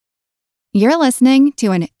You're listening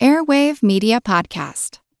to an Airwave Media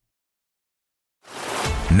Podcast.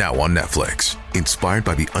 Now on Netflix, inspired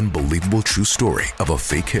by the unbelievable true story of a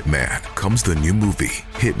fake hitman, comes the new movie,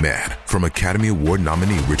 Hitman, from Academy Award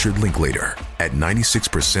nominee Richard Linklater. At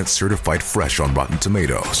 96% certified fresh on Rotten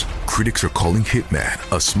Tomatoes, critics are calling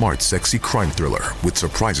Hitman a smart, sexy crime thriller with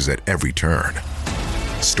surprises at every turn.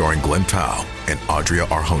 Starring Glenn Powell and Adria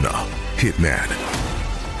Arjona, Hitman.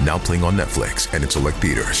 Now playing on Netflix and in select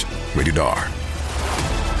theaters. Rated R.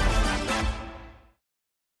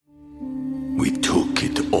 We took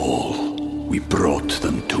it all. We brought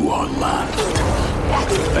them to our land.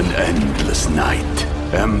 An endless night,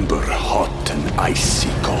 ember hot and icy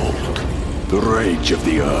cold. The rage of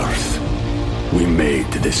the earth. We made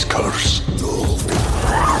this curse.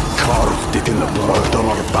 Carved it in the blood on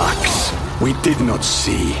our backs. We did not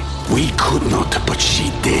see. We could not, but she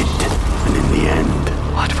did. And in the end...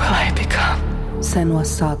 What will I become?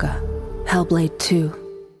 Senua's Saga. Hellblade 2.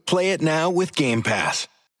 Play it now with Game Pass.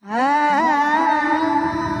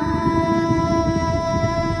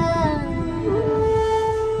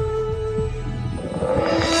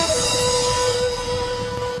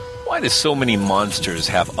 Why do so many monsters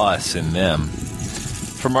have us in them?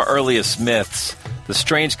 From our earliest myths, the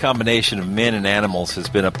strange combination of men and animals has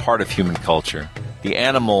been a part of human culture. The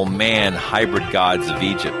animal-man hybrid gods of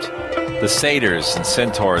Egypt, the satyrs and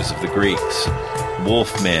centaurs of the Greeks,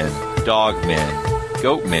 wolfmen, dogmen,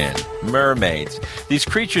 goatmen, mermaids. These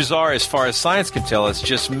creatures are, as far as science can tell us,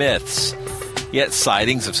 just myths. Yet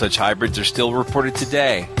sightings of such hybrids are still reported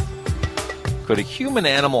today. Could a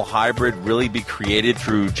human-animal hybrid really be created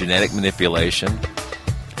through genetic manipulation?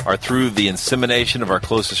 Or through the insemination of our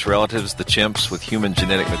closest relatives, the chimps, with human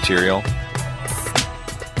genetic material?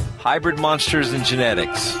 Hybrid monsters and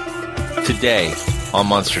genetics. Today on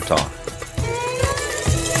Monster Talk.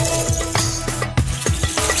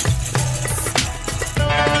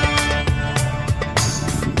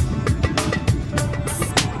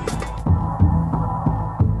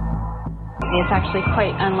 It's actually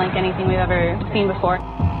quite unlike anything we've ever seen before. A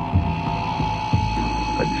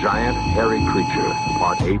giant, hairy creature,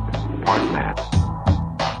 part ape, part man.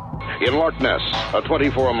 In Loch Ness, a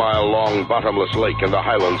 24-mile-long bottomless lake in the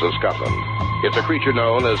Highlands of Scotland. It's a creature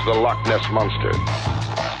known as the Loch Ness Monster.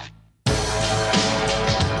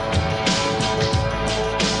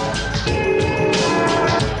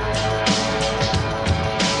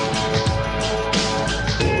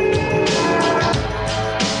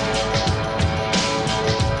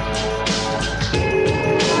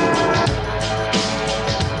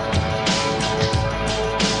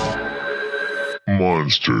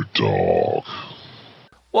 Monster Talk.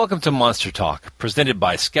 Welcome to Monster Talk, presented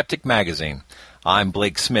by Skeptic Magazine. I'm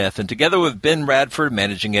Blake Smith, and together with Ben Radford,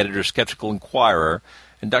 managing editor, Skeptical Inquirer,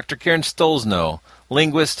 and Dr. Karen Stolzno,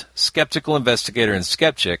 linguist, skeptical investigator, and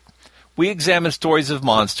skeptic, we examine stories of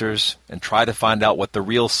monsters and try to find out what the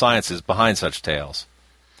real science is behind such tales.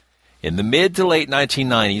 In the mid to late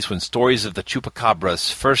 1990s, when stories of the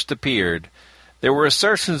chupacabras first appeared, there were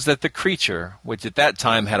assertions that the creature, which at that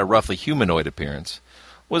time had a roughly humanoid appearance,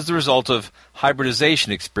 was the result of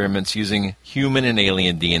hybridization experiments using human and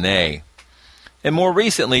alien DNA. And more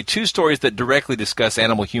recently, two stories that directly discuss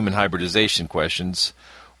animal-human hybridization questions.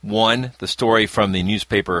 One, the story from the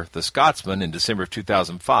newspaper The Scotsman in December of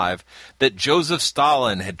 2005, that Joseph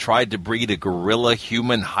Stalin had tried to breed a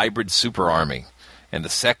gorilla-human hybrid superarmy. And the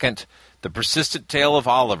second, the persistent tale of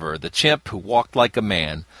Oliver, the chimp who walked like a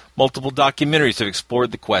man. Multiple documentaries have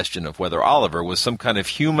explored the question of whether Oliver was some kind of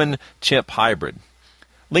human-chimp hybrid.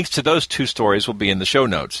 Links to those two stories will be in the show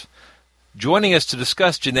notes. Joining us to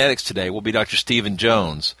discuss genetics today will be Dr. Stephen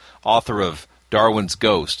Jones, author of Darwin's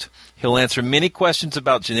Ghost. He'll answer many questions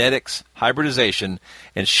about genetics, hybridization,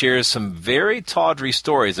 and shares some very tawdry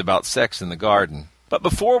stories about sex in the garden. But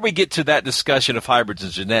before we get to that discussion of hybrids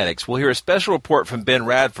and genetics, we'll hear a special report from Ben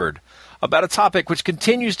Radford about a topic which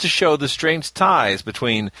continues to show the strange ties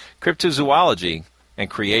between cryptozoology and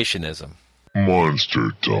creationism.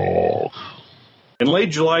 Monster Talk. In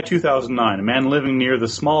late July 2009, a man living near the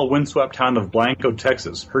small windswept town of Blanco,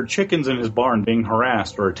 Texas, heard chickens in his barn being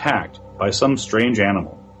harassed or attacked by some strange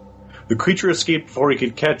animal. The creature escaped before he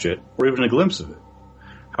could catch it, or even a glimpse of it.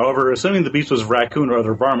 However, assuming the beast was a raccoon or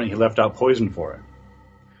other varmint, he left out poison for it.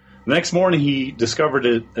 The next morning, he discovered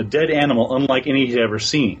a dead animal unlike any he'd ever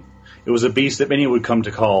seen. It was a beast that many would come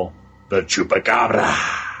to call the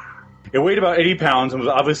chupacabra. It weighed about 80 pounds and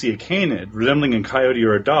was obviously a canid, resembling a coyote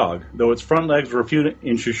or a dog, though its front legs were a few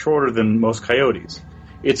inches shorter than most coyotes.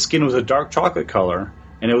 Its skin was a dark chocolate color,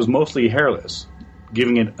 and it was mostly hairless,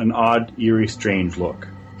 giving it an odd, eerie, strange look.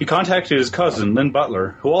 He contacted his cousin, Lynn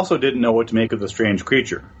Butler, who also didn't know what to make of the strange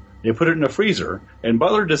creature. They put it in a freezer, and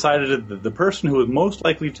Butler decided that the person who was most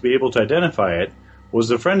likely to be able to identify it was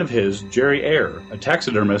a friend of his, Jerry Eyre, a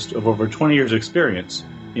taxidermist of over 20 years' experience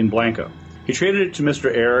in Blanco. He traded it to Mr.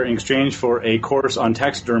 Eyre in exchange for a course on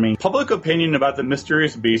taxidermy. Public opinion about the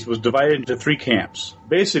mysterious beast was divided into three camps.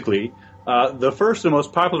 Basically, the first and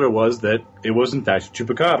most popular was that it was in fact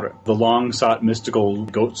Chupacabra, the long-sought mystical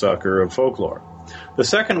goat-sucker of folklore. The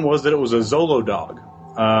second was that it was a Zolo dog,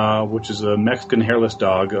 which is a Mexican hairless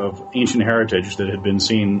dog of ancient heritage that had been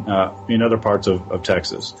seen in other parts of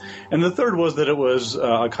Texas. And the third was that it was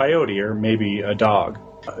a coyote, or maybe a dog.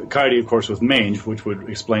 Coyote, of course, with mange, which would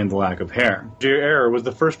explain the lack of hair. Jerry Eyre was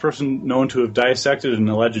the first person known to have dissected an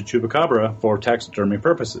alleged Chupacabra for taxidermy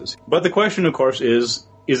purposes. But the question, of course, is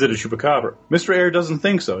it a Chupacabra? Mr. Eyre doesn't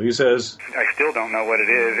think so. He says, I still don't know what it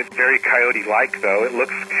is. It's very coyote-like, though. It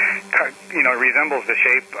looks, it resembles the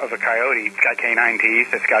shape of a coyote. It's got canine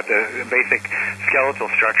teeth. It's got the basic skeletal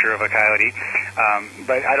structure of a coyote.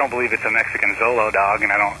 But I don't believe it's a Mexican Zolo dog,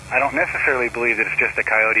 and I don't necessarily believe that it's just a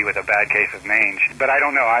coyote with a bad case of mange. But I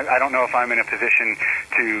don't know. I don't know if I'm in a position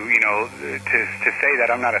to say that.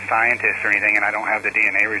 I'm not a scientist or anything, and I don't have the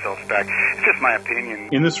DNA results back. It's just my opinion.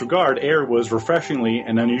 In this regard, Eyre was refreshingly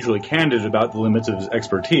and unusually candid about the limits of his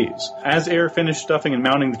expertise. As Eyre finished stuffing and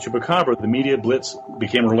mounting the Chupacabra, the media blitz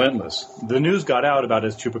became relentless. The news got out about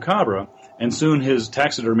his Chupacabra, and soon his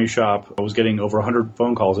taxidermy shop was getting over 100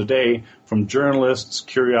 phone calls a day from journalists,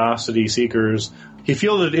 curiosity seekers. He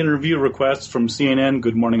fielded interview requests from CNN,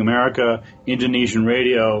 Good Morning America, Indonesian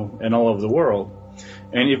radio, and all over the world.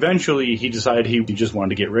 And eventually he decided he just wanted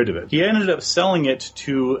to get rid of it. He ended up selling it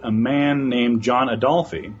to a man named John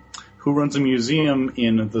Adolphi, who runs a museum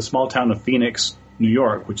in the small town of Phoenix, New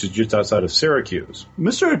York, which is just outside of Syracuse.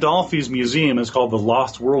 Mr. Adolphi's museum is called the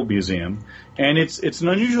Lost World Museum, and it's an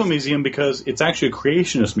unusual museum because it's actually a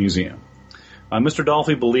creationist museum. Mr.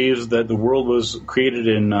 Adolphi believes that the world was created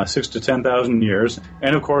in 6,000 to 10,000 years,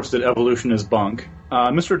 and of course that evolution is bunk.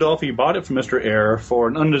 Mr. Adolphi bought it from Mr. Eyre for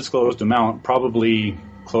an undisclosed amount, probably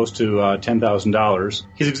close to $10,000.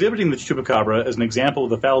 He's exhibiting the Chupacabra as an example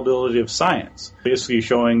of the fallibility of science, basically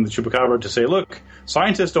showing the Chupacabra to say, look,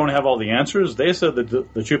 scientists don't have all the answers. They said that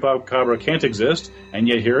the Chupacabra can't exist, and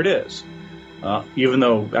yet here it is. Even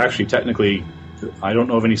though, actually, technically, I don't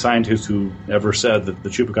know of any scientist who ever said that the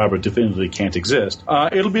Chupacabra definitively can't exist.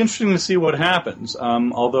 It'll be interesting to see what happens.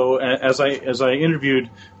 Although, as I interviewed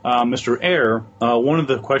Mr. Eyre, one of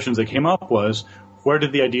the questions that came up was, where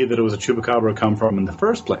did the idea that it was a Chupacabra come from in the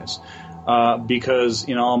first place? Because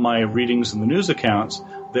in all my readings and the news accounts,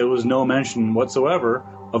 there was no mention whatsoever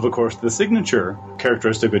of course, the signature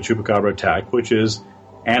characteristic of Chupacabra attack, which is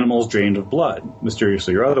animals drained of blood,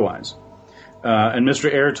 mysteriously or otherwise. And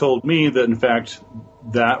Mr. Eyre told me that, in fact,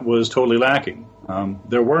 that was totally lacking.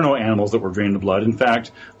 There were no animals that were drained of blood. In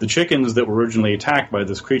fact, the chickens that were originally attacked by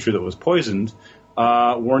this creature that was poisoned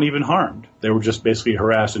weren't even harmed. They were just basically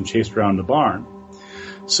harassed and chased around the barn.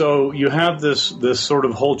 So you have this sort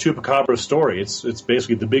of whole Chupacabra story. It's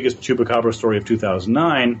basically the biggest Chupacabra story of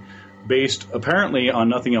 2009, based apparently on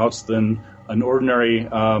nothing else than an ordinary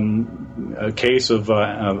case of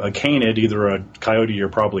a canid, either a coyote or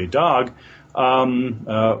probably a dog,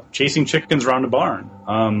 chasing chickens around a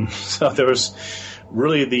barn. So there was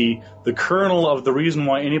really the kernel of the reason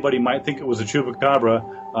why anybody might think it was a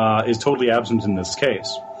Chupacabra is totally absent in this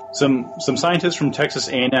case. Some scientists from Texas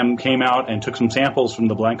A&M came out and took some samples from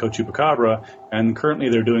the Blanco Chupacabra, and currently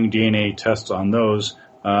they're doing DNA tests on those.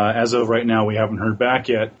 As of right now, we haven't heard back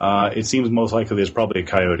yet. It seems most likely there's probably a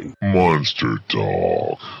coyote. Monster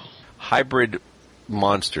Talk. Hybrid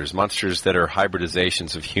monsters that are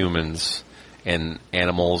hybridizations of humans and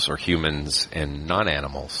animals, or humans and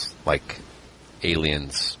non-animals, like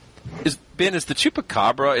aliens. Is the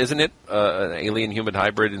Chupacabra, isn't it an alien-human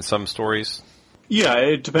hybrid in some stories? Yeah,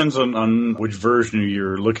 it depends on which version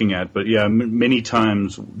you're looking at, but yeah, many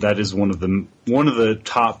times that is one of the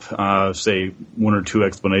top, say, one or two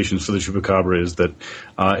explanations for the Chupacabra is that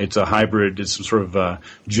it's a hybrid. It's some sort of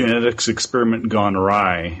genetics experiment gone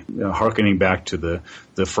awry, harkening back to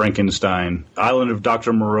the Frankenstein Island of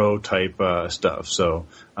Dr. Moreau type stuff. So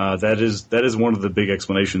that is one of the big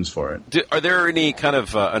explanations for it. Are there any kind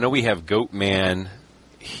of? I know we have Goatman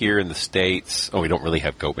here in the States. Oh, we don't really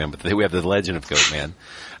have Goatman, but we have the legend of Goatman.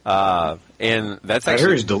 And that's actually... I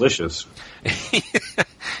hear he's delicious.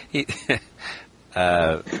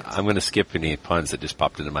 I'm going to skip any puns that just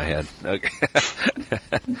popped into my head. Okay.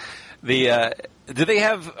 Do they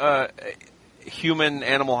have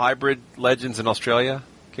human-animal hybrid legends in Australia,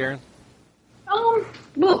 Karen?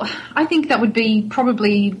 Well, I think that would be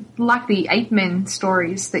probably like the ape men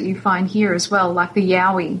stories that you find here as well, like the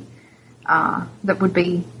Yowie. That would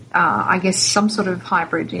be I guess, some sort of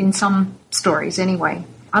hybrid in some stories anyway.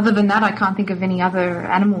 Other than that, I can't think of any other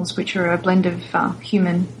animals which are a blend of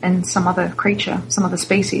human and some other creature, some other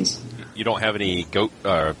species. You don't have any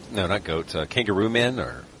kangaroo men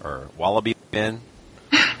or wallaby men?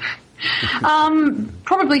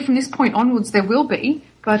 Probably from this point onwards there will be,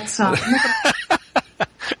 but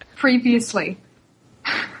previously.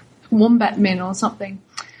 Wombat men or something.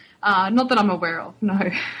 Not that I'm aware of, no.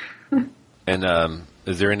 And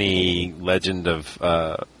is there any legend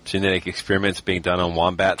of genetic experiments being done on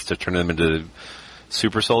wombats to turn them into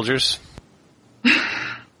super soldiers?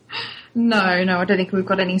 No, I don't think we've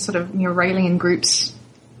got any sort of Neuralian groups.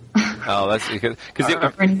 Oh, that's because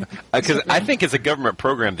I think as a government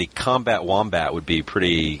program, the combat wombat would be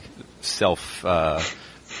pretty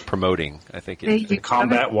self-promoting. I think the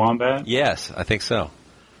combat wombat. Yes, I think so.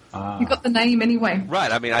 You got the name anyway,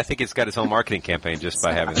 right? I mean, I think it's got its own marketing campaign just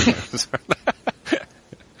by having it.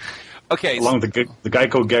 Okay, along with the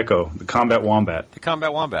Geico Gecko, the combat wombat. The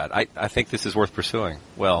combat wombat. I think this is worth pursuing.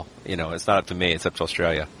 Well, it's not up to me; it's up to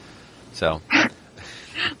Australia. So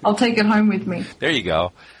I'll take it home with me. There you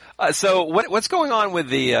go. So what's going on with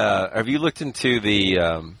the? Have you looked into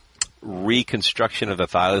the reconstruction of the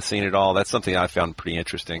thylacine at all? That's something I found pretty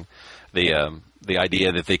interesting. The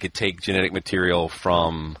idea that they could take genetic material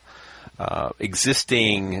from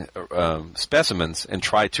existing specimens and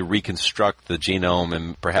try to reconstruct the genome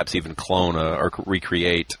and perhaps even clone or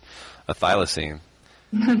recreate a thylacine.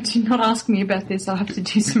 Do not ask me about this. I'll have to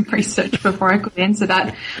do some research before I could answer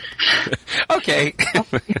that. Okay.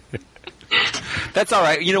 That's all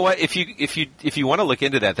right. You know what? If you want to look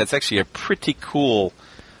into that, that's actually a pretty cool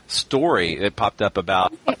story that popped up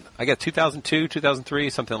about, I guess, 2002, 2003,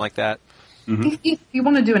 something like that. Mm-hmm. If you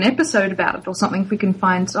want to do an episode about it or something, if we can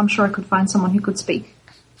find, I'm sure I could find someone who could speak.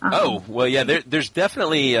 Well, yeah, there's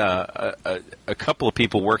definitely a couple of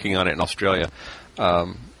people working on it in Australia,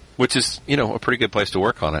 which is, a pretty good place to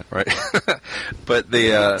work on it, right? But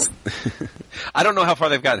I don't know how far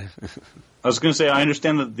they've gotten. I was going to say, I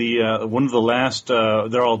understand that one of the last,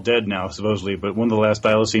 they're all dead now, supposedly, but one of the last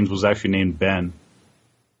thylacines was actually named Ben.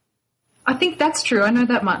 I think that's true. I know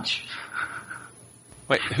that much.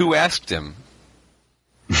 Wait, who asked him?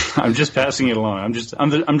 I'm just passing it along. I'm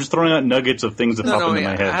just throwing out nuggets of things that pop into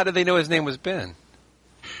my head. How did they know his name was Ben?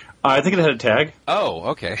 I think it had a tag.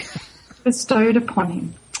 Oh, okay. Bestowed upon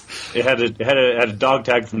him. It had a dog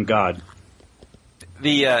tag from God.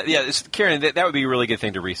 Karen, that would be a really good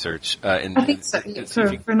thing to research. I think so.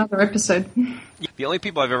 For another episode. The only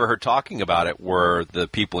people I've ever heard talking about it were the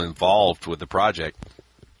people involved with the project,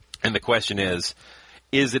 and the question is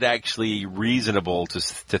it actually reasonable to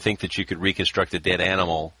think that you could reconstruct a dead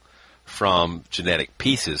animal from genetic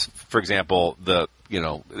pieces? For example,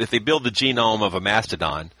 if they build the genome of a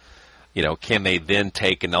mastodon, can they then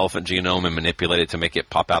take an elephant genome and manipulate it to make it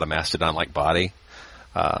pop out a mastodon-like body?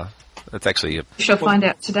 That's actually we shall find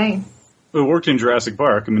out today. It worked in Jurassic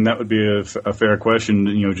Park. I mean, that would be a fair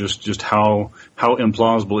question. Just how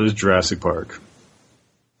implausible is Jurassic Park?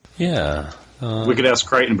 Yeah, we could ask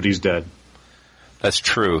Crichton, but he's dead. That's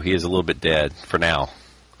true. He is a little bit dead for now.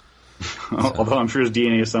 Although I'm sure his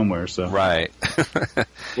DNA is somewhere. So right.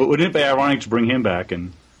 Wouldn't it be ironic to bring him back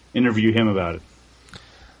and interview him about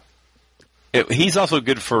it? He's also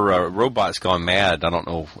good for Robots Gone Mad. I don't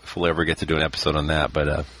know if we'll ever get to do an episode on that,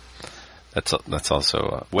 but that's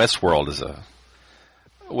also Westworld is a.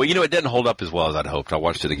 Well, it didn't hold up as well as I'd hoped. I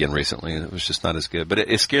watched it again recently, and it was just not as good. But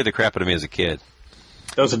it scared the crap out of me as a kid.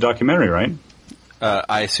 That was a documentary, right?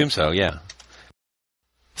 I assume so. Yeah.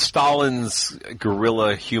 Stalin's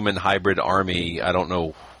guerrilla human hybrid army. I don't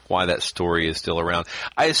know why that story is still around.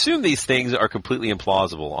 I assume these things are completely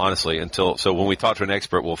implausible, honestly, so when we talk to an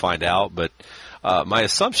expert, we'll find out. But my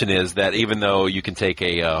assumption is that even though you can take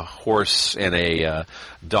a horse and a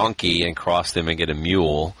donkey and cross them and get a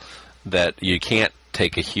mule, that you can't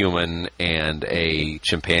take a human and a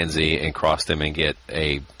chimpanzee and cross them and get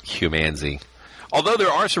a humanzee. Although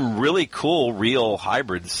there are some really cool real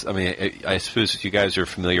hybrids. I mean, I suppose you guys are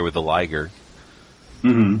familiar with the liger.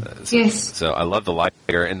 Mm-hmm. Yes. So I love the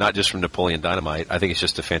liger, and not just from Napoleon Dynamite. I think it's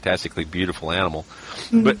just a fantastically beautiful animal.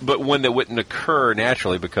 Mm-hmm. But one that wouldn't occur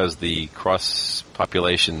naturally because the cross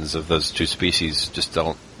populations of those two species just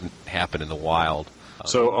don't happen in the wild.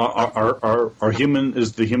 So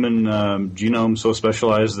is the human genome so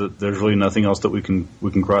specialized that there's really nothing else that we can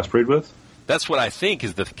crossbreed with? That's what I think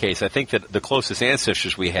is the case. I think that the closest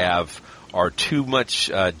ancestors we have are too much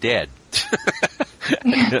dead.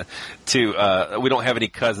 We don't have any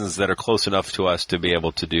cousins that are close enough to us to be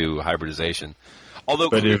able to do hybridization. Although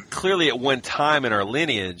clearly at one time in our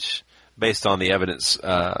lineage, based on the evidence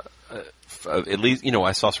at least,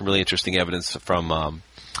 I saw some really interesting evidence from,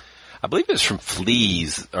 I believe it was from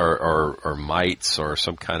fleas or mites or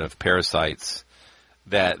some kind of parasites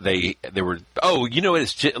that they were,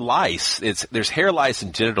 it's lice. There's hair lice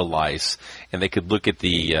and genital lice, and they could look at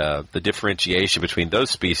the differentiation between those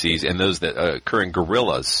species and those that occur in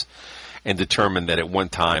gorillas, and determine that at one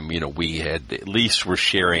time, we had at least were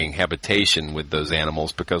sharing habitation with those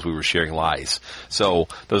animals because we were sharing lice. So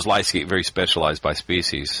those lice get very specialized by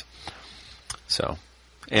species. So,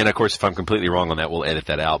 and of course, if I'm completely wrong on that, we'll edit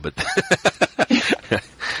that out. But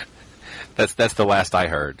that's the last I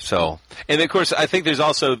heard. So, and of course, I think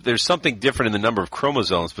there's something different in the number of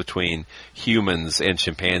chromosomes between humans and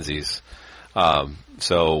chimpanzees.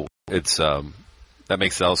 So it's that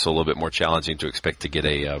makes it also a little bit more challenging to expect to get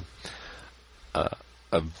a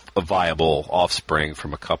viable offspring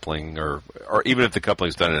from a coupling, or even if the coupling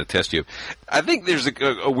is done in a test tube. I think there's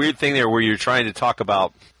a weird thing there where you're trying to talk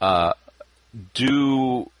about how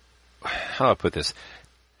do I put this?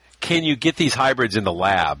 Can you get these hybrids in the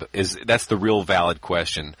lab? That's the real valid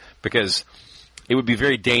question, because it would be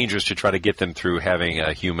very dangerous to try to get them through having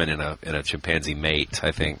a human and a chimpanzee mate.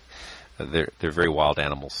 I think they're very wild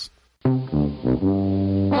animals.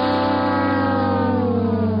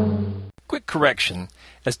 Quick correction.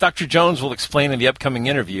 As Dr. Jones will explain in the upcoming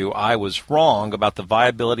interview, I was wrong about the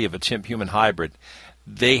viability of a chimp-human hybrid.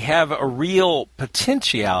 They have a real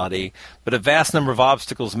potentiality, but a vast number of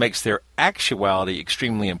obstacles makes their actuality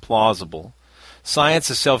extremely implausible. Science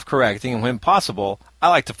is self-correcting, and when possible, I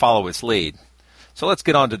like to follow its lead. So let's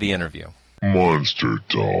get on to the interview. Monster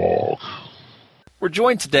Talk. We're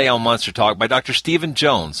joined today on Monster Talk by Dr. Stephen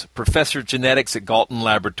Jones, Professor of Genetics at Galton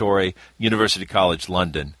Laboratory, University College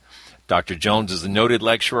London. Dr. Jones is a noted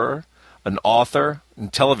lecturer, an author,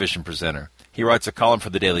 and television presenter. He writes a column for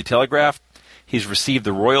the Daily Telegraph. He's received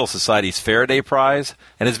the Royal Society's Faraday Prize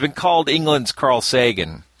and has been called England's Carl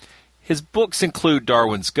Sagan. His books include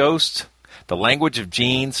Darwin's Ghost, The Language of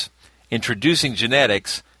Genes, Introducing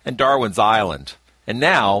Genetics, and Darwin's Island. And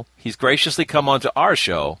now he's graciously come onto our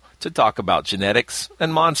show to talk about genetics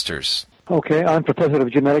and monsters. Okay, I'm Professor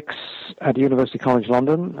of Genetics at University College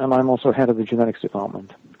London, and I'm also head of the Genetics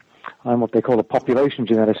Department. I'm what they call a population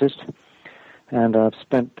geneticist, and I've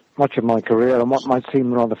spent much of my career on what might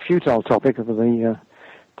seem a rather futile topic of the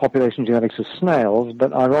population genetics of snails,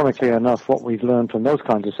 but ironically enough, what we've learned from those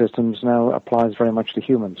kinds of systems now applies very much to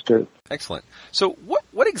humans too. Excellent. So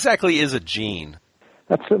what exactly is a gene?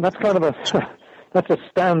 That's kind of that's a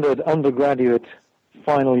standard undergraduate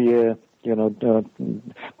final year,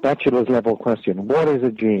 bachelor's level question. What is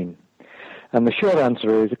a gene? And the short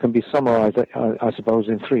answer is it can be summarized, I suppose,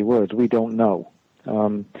 in 3 words. We don't know.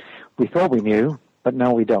 We thought we knew, but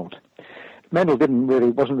now we don't. Mendel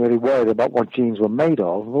wasn't really worried about what genes were made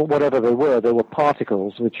of. Whatever they were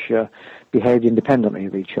particles which behaved independently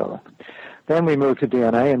of each other. Then we moved to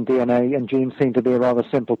DNA, and genes seemed to be a rather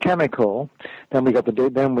simple chemical. Then we got the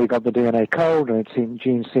DNA code, and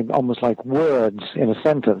genes seemed almost like words in a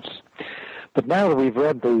sentence. But now that we've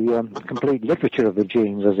read the complete literature of the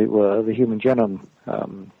genes, as it were, the human genome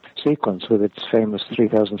sequence with its famous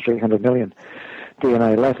 3,300 million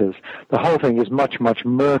DNA letters, the whole thing is much, much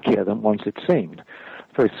murkier than once it seemed.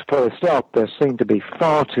 For a start, there seem to be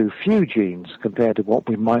far too few genes compared to what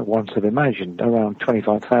we might once have imagined, around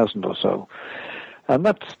 25,000 or so. And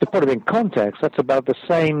that's, to put it in context, that's about the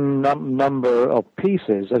same number of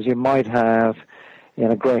pieces as you might have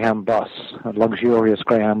in a Greyhound bus, a luxurious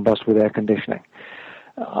Greyhound bus with air conditioning.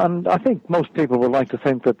 And I think most people would like to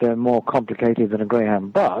think that they're more complicated than a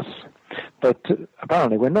Greyhound bus, but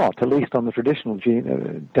apparently we're not, at least on the traditional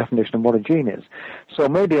definition of what a gene is. So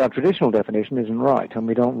maybe our traditional definition isn't right, and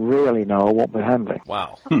we don't really know what we're handling.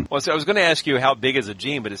 Wow. Well, so I was going to ask you how big is a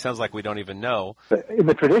gene, but it sounds like we don't even know. In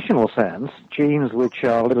the traditional sense, genes, which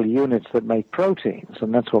are little units that make proteins,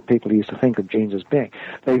 and that's what people used to think of genes as being,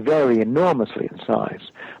 they vary enormously in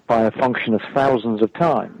size by a function of thousands of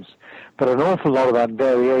times. But an awful lot of that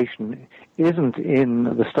variation isn't in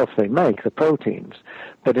the stuff they make, the proteins,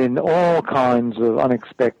 but in all kinds of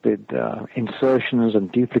unexpected insertions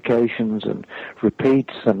and duplications and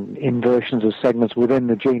repeats and inversions of segments within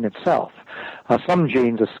the gene itself. Some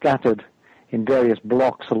genes are scattered in various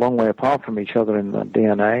blocks a long way apart from each other in the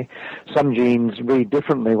DNA. Some genes read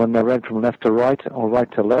differently when they're read from left to right or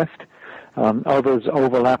right to left. Others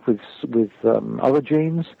overlap with other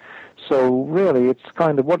genes. So really, it's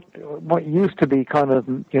kind of what used to be kind of,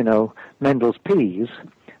 Mendel's peas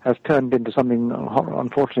has turned into something,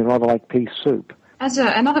 unfortunately, rather like pea soup. As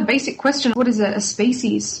another basic question, what is a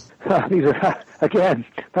species? These are, again,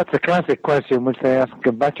 that's a classic question which they ask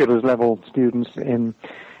bachelor's level students in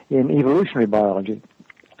evolutionary biology.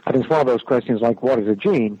 And it's one of those questions like, what is a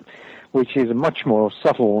gene, which is much more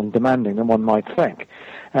subtle and demanding than one might think.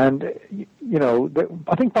 And, you know,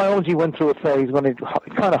 I think biology went through a phase when it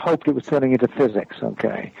kind of hoped it was turning into physics,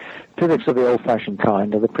 okay? Physics of the old-fashioned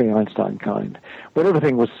kind, or the pre-Einstein kind, where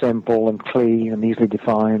everything was simple and clean and easily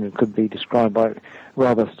defined and could be described by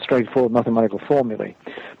rather straightforward mathematical formulae.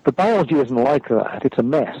 But biology isn't like that. It's a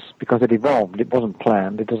mess because it evolved. It wasn't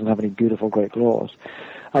planned. It doesn't have any beautiful, great laws.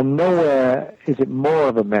 And nowhere is it more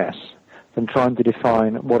of a mess than trying to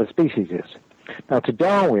define what a species is. Now, to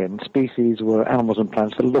Darwin, species were animals and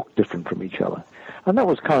plants that looked different from each other. And that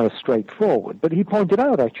was kind of straightforward. But he pointed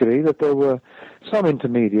out, actually, that there were some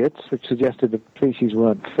intermediates which suggested that species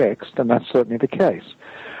weren't fixed, and that's certainly the case.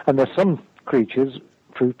 And there's some creatures,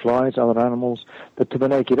 fruit flies, other animals, that to the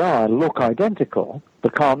naked eye look identical,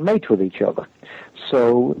 but can't mate with each other.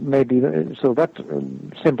 So that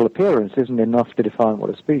simple appearance isn't enough to define what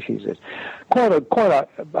a species is. Quite a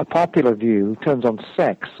popular view turns on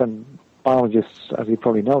sex, and biologists, as you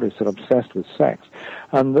probably noticed, are obsessed with sex.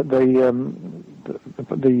 And the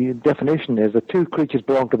definition is that two creatures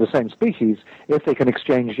belong to the same species if they can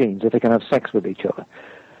exchange genes, if they can have sex with each other.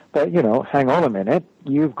 But, you know, hang on a minute.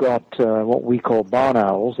 You've got what we call barn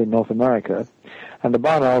owls in North America, and the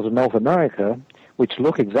barn owls of North America, which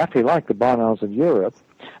look exactly like the barn owls of Europe,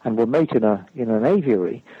 and will mate in an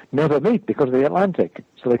aviary, never meet because of the Atlantic.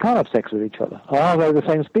 So they can't have sex with each other. Or are they the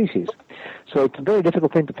same species? So it's a very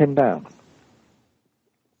difficult thing to pin down.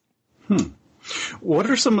 What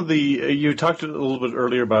are some of the, you talked a little bit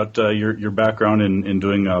earlier about your background in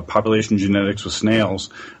doing population genetics with snails.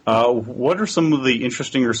 What are some of the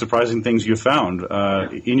interesting or surprising things you found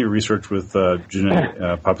in your research with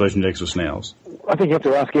population genetics with snails? I think you have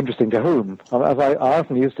to ask interesting to whom. As I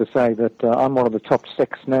often used to say that I'm one of the top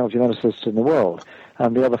 6 snail geneticists in the world,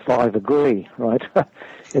 and the other 5 agree, right?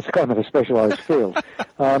 It's kind of a specialized field.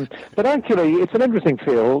 But actually, it's an interesting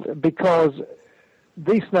field because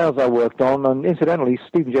these snails I worked on, and incidentally,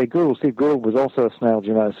 Steve Gould was also a snail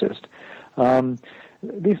geneticist.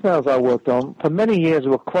 These snails I worked on, for many years,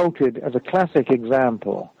 were quoted as a classic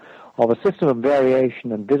example of a system of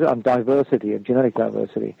variation and diversity, of genetic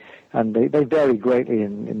diversity. And they vary greatly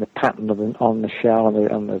in the pattern on the shell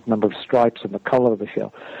and the number of stripes and the color of the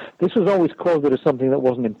shell. This was always quoted as something that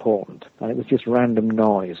wasn't important, and it was just random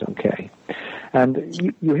noise, okay?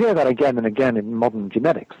 And you hear that again and again in modern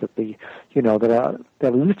genetics, that there are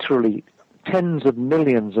literally tens of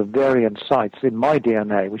millions of variant sites in my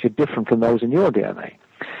DNA which are different from those in your DNA.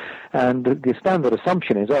 And the standard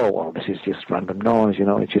assumption is, oh, well, this is just random noise,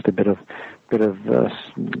 it's just a bit of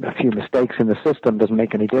a few mistakes in the system, doesn't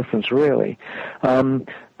make any difference really.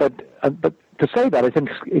 But to say that is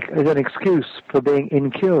an excuse for being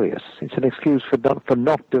incurious. It's an excuse for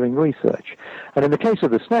not doing research. And in the case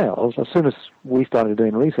of the snails, as soon as we started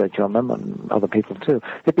doing research on them, and other people too,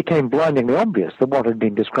 it became blindingly obvious that what had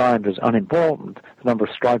been described as unimportant, the number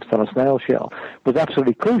of stripes on a snail shell, was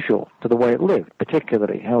absolutely crucial to the way it lived,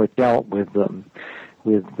 particularly how it dealt with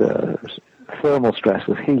thermal stress,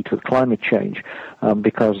 with heat, with climate change,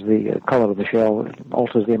 because the color of the shell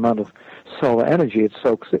alters the amount of solar energy it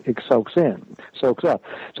soaks up.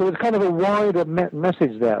 So there's kind of a wider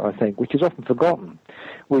message there, I think, which is often forgotten,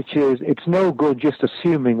 which is it's no good just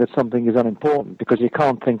assuming that something is unimportant because you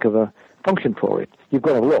can't think of a function for it. You've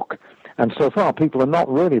got to look. And so far, people are not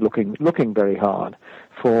really looking very hard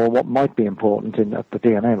for what might be important at the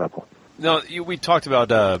DNA level. No, we talked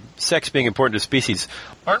about sex being important to species.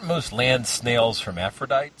 Aren't most land snails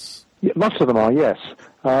hermaphrodites? Yeah, lots of them are, yes.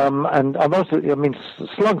 And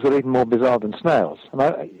slugs are even more bizarre than snails.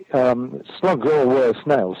 Slugs are all worse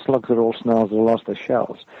snails. Slugs are all snails that have lost their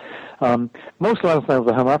shells. Most land snails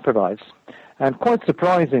are hermaphrodites, and quite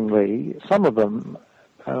surprisingly, some of them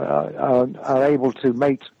are able to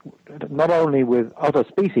mate not only with other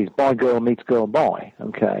species, boy girl meets girl boy,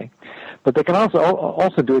 okay, but they can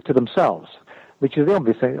also do it to themselves, which is the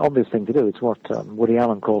obvious thing to do. It's what Woody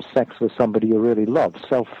Allen calls sex with somebody you really love,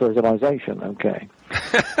 self-fertilization, okay.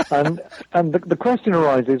 and the question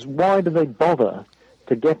arises, why do they bother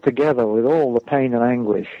to get together with all the pain and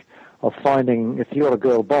anguish of finding, if you're a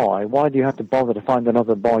girl-boy, why do you have to bother to find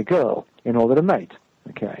another boy-girl in order to mate,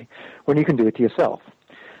 okay, when you can do it to yourself?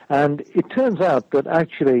 And it turns out that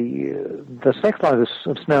actually the sex lives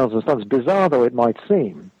of snails and slugs, bizarre though it might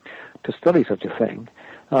seem to study such a thing,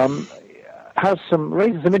 raises some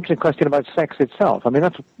interesting question about sex itself. I mean,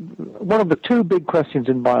 that's one of the 2 big questions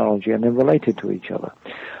in biology, and they're related to each other.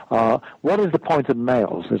 What is the point of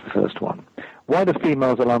males is the first one. Why do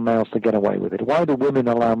females allow males to get away with it? Why do women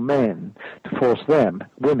allow men to force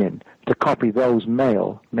women, to copy those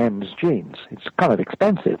men's genes? It's kind of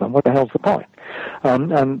expensive, and what the hell's the point?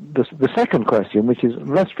 And the second question, which is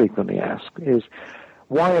less frequently asked, is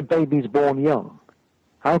why are babies born young?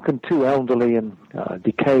 How can two elderly and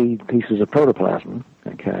decayed pieces of protoplasm,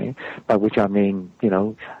 okay, by which I mean,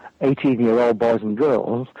 18-year-old boys and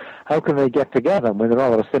girls, how can they get together with a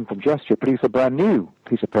rather simple gesture, produce a brand new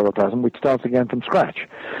piece of protoplasm which starts again from scratch?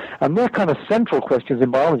 And they're kind of central questions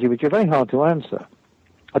in biology which are very hard to answer.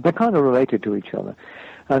 But they're kind of related to each other.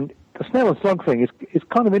 And the snail and slug thing is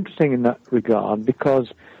kind of interesting in that regard,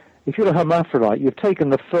 because if you're a hermaphrodite, you've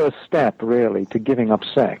taken the first step, really, to giving up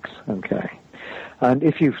sex, okay? And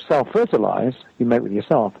if you self-fertilize, you mate with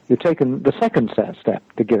yourself, you've taken the second step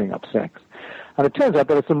to giving up sex. And it turns out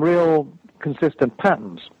there are some real consistent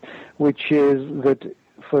patterns, which is that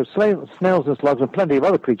for snails and slugs and plenty of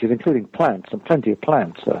other creatures, including plants, and plenty of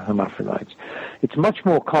plants are hermaphrodites, it's much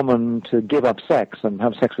more common to give up sex and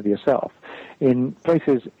have sex with yourself in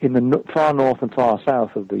places in the far north and far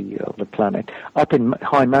south of the planet, up in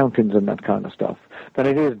high mountains and that kind of stuff, than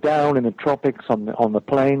it is down in the tropics on the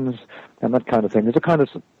plains and that kind of thing. There's a kind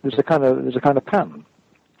of pattern.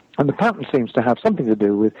 And the pattern seems to have something to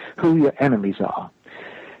do with who your enemies are.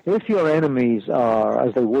 If your enemies are,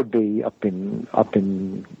 as they would be up in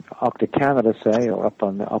Arctic Canada, say, or up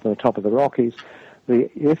on the top of the Rockies,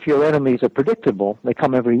 if your enemies are predictable, they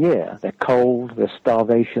come every year. They're cold, there's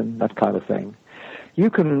starvation, that kind of thing. You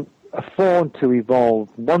can afford to evolve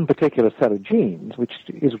one particular set of genes, which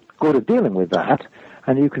is good at dealing with that,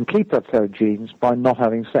 and you can keep that set of genes by not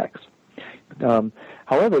having sex.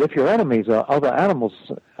 However, if your enemies are other animals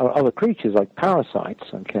or other creatures like parasites,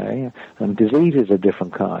 okay, and diseases of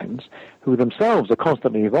different kinds, who themselves are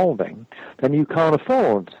constantly evolving, then you can't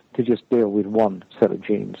afford to just deal with one set of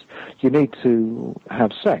genes. You need to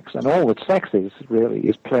have sex, and all that sex is, really,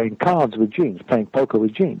 is playing cards with genes, playing poker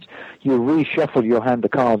with genes. You reshuffle your hand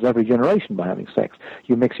of cards every generation by having sex.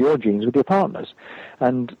 You mix your genes with your partner's,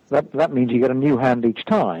 and that means you get a new hand each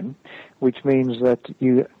time, which means that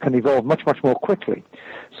you can evolve much, much more quickly.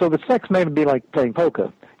 So the sex may be like playing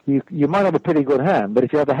poker. You might have a pretty good hand, but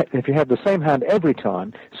if you have the same hand every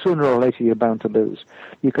time, sooner or later you're bound to lose.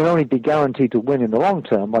 You can only be guaranteed to win in the long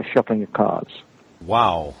term by shuffling your cards.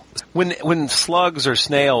 Wow. When slugs or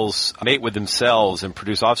snails mate with themselves and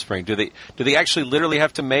produce offspring, do they actually literally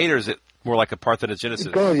have to mate, or is it more like a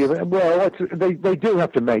parthenogenesis? Well, they do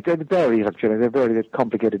have to mate. It varies, actually. They're very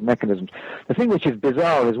complicated mechanisms. The thing which is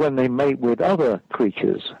bizarre is when they mate with other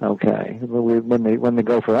creatures, okay, when they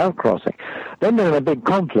go for outcrossing, then they're in a big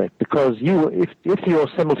conflict, because if you're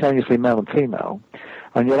simultaneously male and female,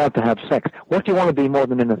 and you're allowed to have sex, what do you want to be more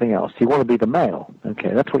than anything else? You want to be the male, okay?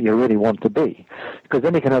 That's what you really want to be, because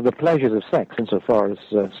then you can have the pleasures of sex, insofar as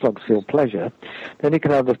slugs feel pleasure. Then you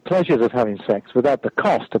can have the pleasures of having sex without the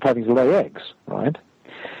cost of having to lay eggs, right?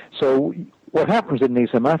 So what happens in these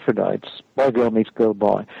hermaphrodites, boy-girl meets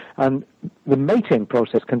girl-boy, and the mating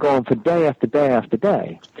process can go on for day after day after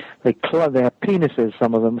day. They have penises,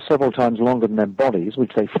 some of them, several times longer than their bodies,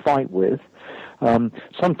 which they fight with.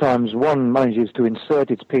 Sometimes one manages to insert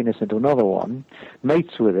its penis into another one,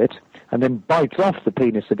 mates with it, and then bites off the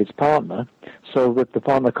penis of its partner so that the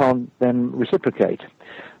partner can't then reciprocate.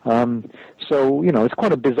 So, it's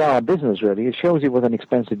quite a bizarre business, really. It shows you what an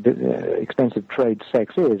expensive trade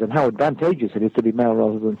sex is and how advantageous it is to be male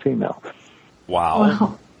rather than female.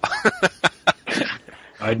 Wow.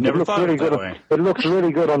 I'd never thought of it that way. It looks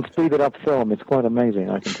really good on speeded-up film. It's quite amazing,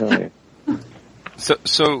 I can tell you.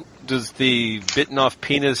 So does the bitten-off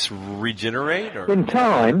penis regenerate? Or in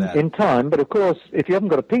time, but of course, if you haven't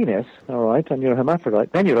got a penis, all right, and you're a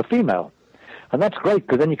hermaphrodite, then you're a female. And that's great,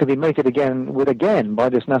 because then you can be mated again by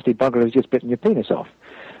this nasty bugger who's just bitten your penis off.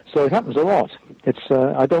 So it happens a lot.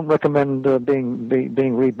 I don't recommend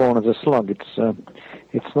being reborn as a slug.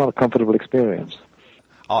 It's not a comfortable experience.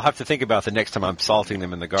 I'll have to think about the next time I'm salting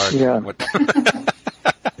them in the garden. Yeah.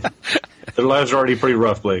 Their lives are already pretty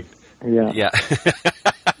rough, Blake. Yeah.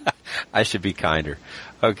 I should be kinder.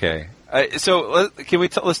 Okay. So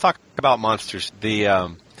let's talk about monsters.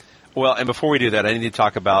 And before we do that, I need to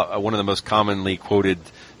talk about one of the most commonly quoted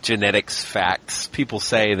genetics facts. People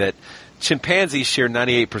say that chimpanzees share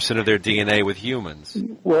 98% of their DNA with humans.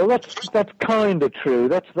 Well, that's kind of true.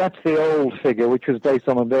 That's the old figure, which was based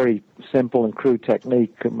on a very simple and crude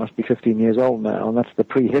technique. It must be 15 years old now, and that's the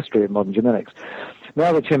prehistory of modern genetics.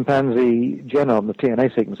 Now the chimpanzee genome, the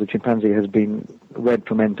DNA sequence of chimpanzee, has been read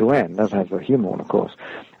from end to end, as has the human one, of course.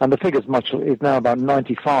 And the figure is now about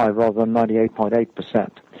 95 rather than 98.8%.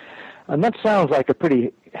 And that sounds like a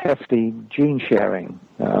pretty hefty gene sharing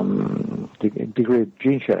degree of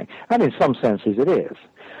gene sharing, and in some senses it is.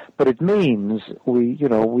 But it means we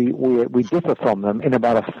differ from them in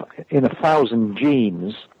about 1,000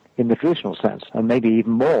 genes in the traditional sense, and maybe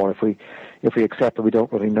even more if we accept that we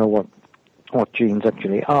don't really know what genes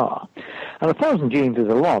actually are. And 1,000 genes is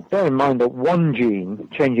a lot. Bear in mind that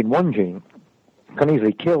changing one gene, can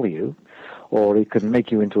easily kill you, or it can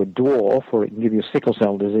make you into a dwarf, or it can give you sickle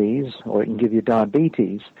cell disease, or it can give you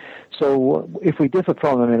diabetes. So if we differ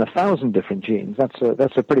from them in 1,000 different genes, that's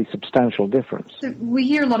a pretty substantial difference. So we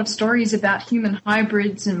hear a lot of stories about human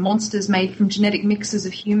hybrids and monsters made from genetic mixes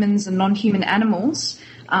of humans and non-human animals.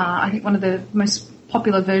 I think one of the most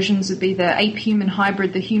popular versions would be the ape-human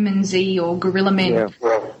hybrid, the human Z or gorilla men.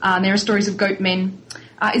 Yeah. There are stories of goat men.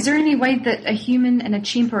 Is there any way that a human and a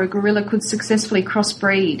chimp or a gorilla could successfully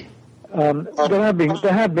crossbreed? There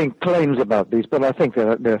have been claims about these, but I think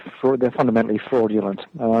they're fundamentally fraudulent.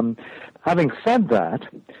 Having said that,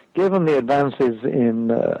 given the advances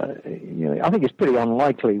in, I think it's pretty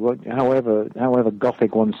unlikely, however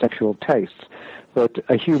gothic one's sexual tastes, that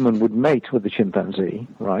a human would mate with a chimpanzee,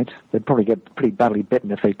 right? They'd probably get pretty badly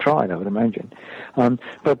bitten if they tried, I would imagine.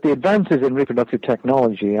 But the advances in reproductive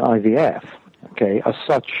technology, IVF, are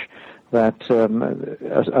such that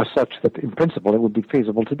in principle it would be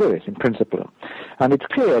feasible to do it, in principle. And it's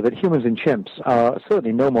clear that humans and chimps are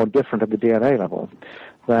certainly no more different at the DNA level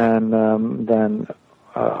than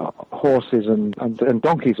horses and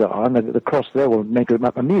donkeys are, and the cross there will make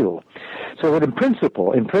a mule. So that in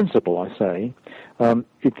principle, I say,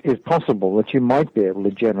 it is possible that you might be able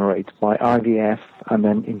to generate by IVF and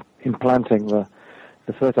then implanting the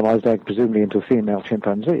fertilized egg presumably into a female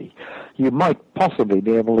chimpanzee. You might possibly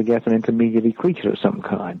be able to get an intermediary creature of some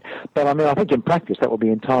kind. But I think in practice that would be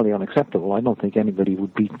entirely unacceptable. I don't think anybody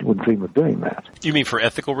would dream of doing that. You mean for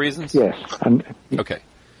ethical reasons? Yes. Okay.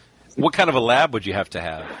 What kind of a lab would you have to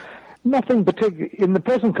have? Nothing particular in the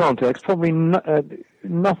present context. Probably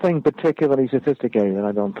nothing particularly sophisticated,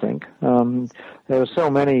 I don't think. There are so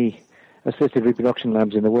many assisted reproduction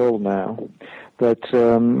labs in the world now that,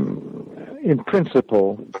 in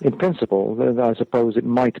principle, I suppose it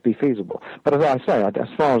might be feasible. But as I say, as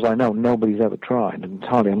far as I know, nobody's ever tried, and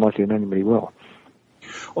entirely unlikely that anybody will.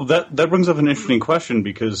 Well, that brings up an interesting question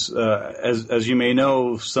because, as you may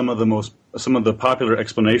know, some of the popular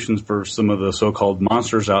explanations for some of the so-called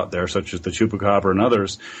monsters out there, such as the chupacabra and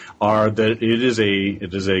others, are that it is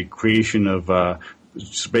a creation of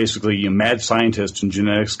basically mad scientists and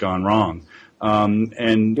genetics gone wrong.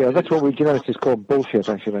 And yeah, that's what we geneticists call bullshit.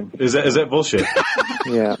 Actually, is that bullshit?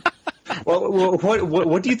 Yeah. Well,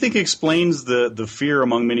 what do you think explains the fear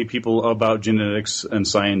among many people about genetics and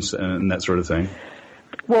science and that sort of thing?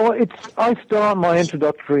 Well, I start my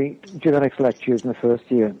introductory genetics lectures in the first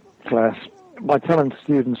year class by telling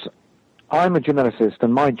students I'm a geneticist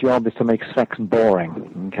and my job is to make sex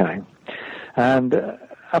boring. Okay, and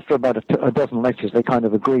after about a dozen lectures, they kind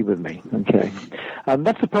of agree with me. Okay, and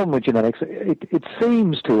that's the problem with genetics. It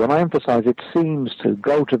seems to, and I emphasize, it seems to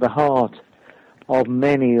go to the heart of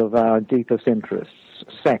many of our deepest interests.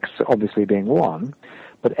 Sex, obviously, being one,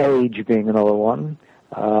 but age being another one.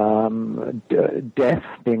 Death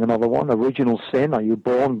being another one, original sin, are you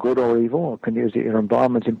born good or evil, or is your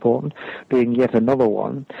environment important, being yet another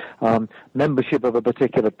one, membership of a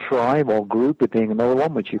particular tribe or group being another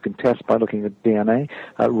one, which you can test by looking at DNA,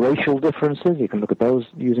 racial differences, you can look at those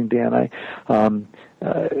using DNA,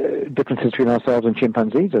 differences between ourselves and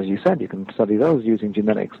chimpanzees, as you said, you can study those using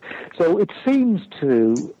genetics. So it seems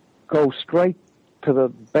to go straight to the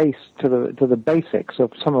basics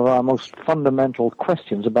of some of our most fundamental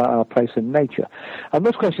questions about our place in nature. And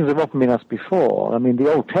those questions have often been asked before. I mean,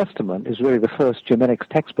 the Old Testament is really the first genetics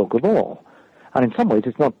textbook of all. And in some ways,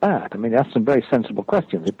 it's not bad. I mean, it asks some very sensible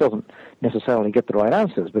questions. It doesn't necessarily get the right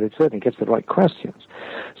answers, but it certainly gets the right questions.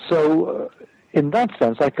 So, in that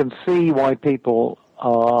sense, I can see why people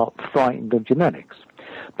are frightened of genetics.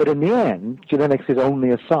 But in the end, genetics is only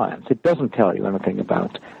a science. It doesn't tell you anything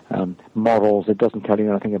about morals. It doesn't tell you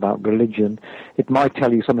anything about religion. It might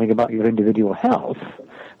tell you something about your individual health,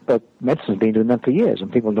 but medicine's been doing that for years,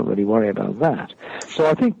 and people don't really worry about that. So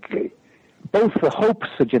I think both the hopes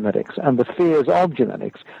for genetics and the fears of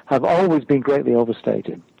genetics have always been greatly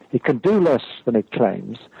overstated. It can do less than it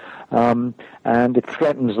claims, and it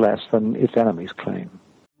threatens less than its enemies claim.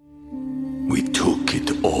 We took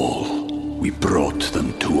it all. We brought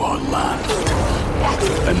them to our land.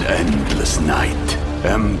 An endless night,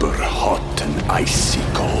 ember hot and icy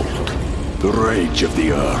cold. The rage of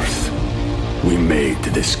the earth. We made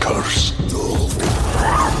this curse.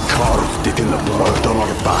 Carved it in the blood on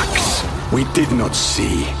our backs. We did not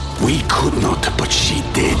see. We could not, but she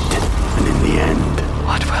did. And in the end...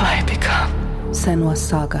 What will I become? Senua's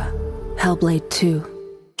Saga, Hellblade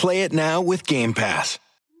 2. Play it now with Game Pass.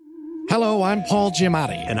 Hello, I'm Paul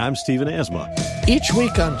Giamatti. And I'm Stephen Asma. Each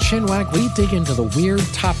week on Chinwag, we dig into the weird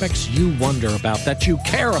topics you wonder about, that you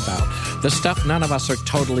care about. The stuff none of us are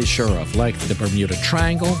totally sure of, like the Bermuda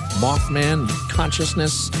Triangle, Mothman,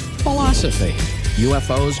 consciousness, philosophy,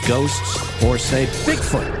 UFOs, ghosts, or, say,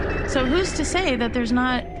 Bigfoot. So who's to say that there's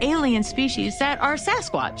not alien species that are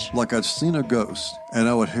Sasquatch? Like I'd seen a ghost, and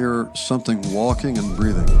I would hear something walking and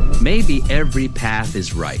breathing. Maybe every path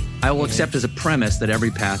is right. I will accept as a premise that every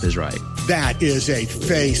path is right. That is a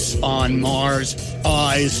face on Mars.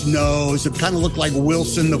 Eyes, nose. It kind of looked like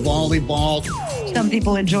Wilson the volleyball. Some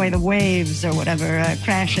people enjoy the waves or whatever,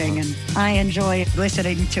 crashing, and I enjoy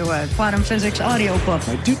listening to a quantum physics audiobook.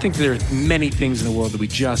 I do think there are many things in the world that we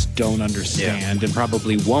just don't understand and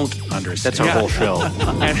probably won't understand. That's our whole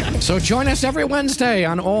show. So join us every Wednesday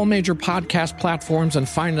on all major podcast platforms and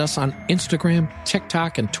find us on Instagram,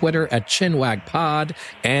 TikTok, and Twitter at ChinwagPod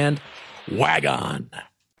and Wagon.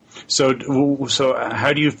 So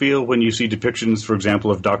how do you feel when you see depictions, for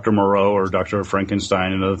example, of Dr. Moreau or Dr.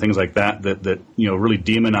 Frankenstein and other things like that really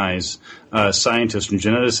demonize scientists and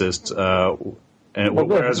geneticists?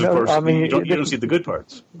 Whereas, of course, you don't see the good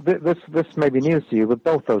parts. This may be news to you, but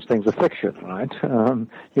both those things are fiction, right?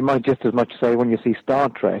 You might just as much say when you see Star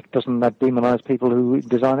Trek, doesn't that demonize people who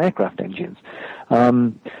design aircraft engines?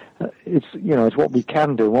 It's what we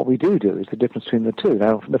can do, what we do is the difference between the two.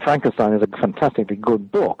 Now, The Frankenstein is a fantastically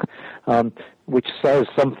good book, which says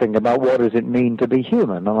something about what does it mean to be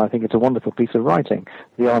human, and I think it's a wonderful piece of writing.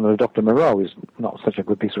 The Honor of Dr. Moreau is not such a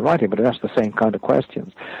good piece of writing, but it asks the same kind of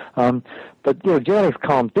questions. But genetics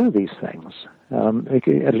can't do these things.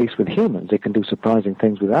 At least with humans, it can do surprising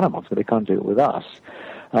things with animals, but it can't do it with us.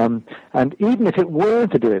 And even if it were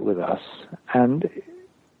to do it with us, and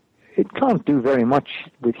it can't do very much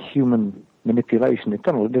with human manipulation.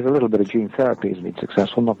 There's a little bit of gene therapy has been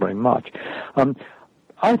successful, not very much.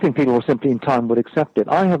 I think people will simply in time would accept it.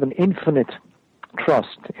 I have an infinite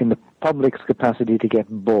trust in the public's capacity to get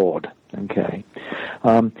bored, okay?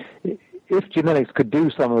 If genetics could do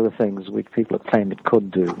some of the things which people have claimed it could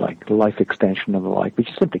do, like life extension and the like, which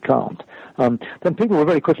it simply can't, then people will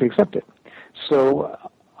very quickly accept it. So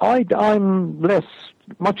I'm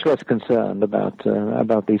much less concerned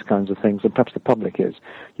about these kinds of things than perhaps the public is.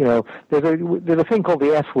 There's a thing called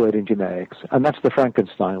the F word in genetics, and that's the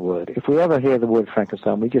Frankenstein word. If we ever hear the word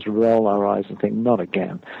Frankenstein, we just roll our eyes and think, not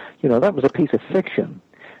again. That was a piece of fiction,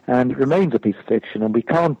 and it remains a piece of fiction, and we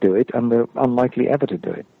can't do it, and we're unlikely ever to do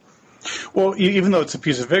it. Well, even though it's a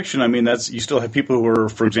piece of fiction, I mean, you still have people who are,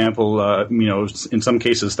 for example, in some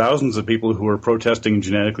cases, thousands of people who are protesting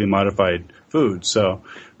genetically modified foods. So,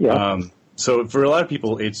 so for a lot of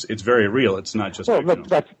people, it's very real. It's not just fictional.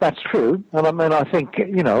 That's true. And I mean, I think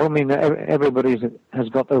everybody has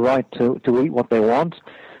got the right to eat what they want.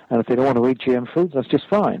 And if they don't want to eat GM foods, that's just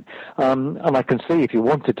fine. And I can see if you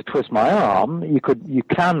wanted to twist my arm, you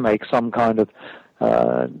can make some kind of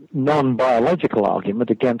non-biological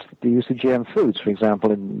argument against the use of GM foods. For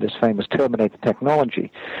example, in this famous Terminator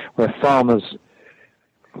technology, where farmers,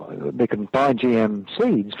 they can buy GM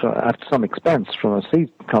seeds at some expense from a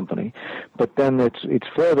seed company, but then it's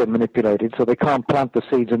further manipulated, so they can't plant the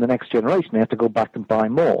seeds in the next generation. They have to go back and buy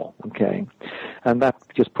more, okay? And that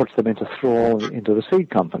just puts them into thrall into the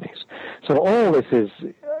seed companies. So all this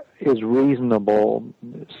is reasonable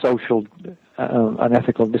social and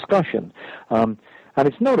ethical discussion. And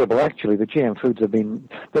it's notable, actually, that GM foods have been...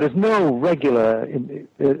 There is no regular...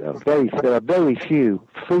 there are very few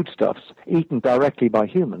foodstuffs eaten directly by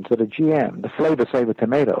humans that are GM. The Flavor Saver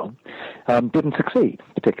tomato didn't succeed,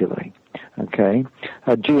 particularly. Okay?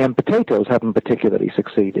 GM potatoes haven't particularly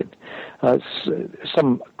succeeded.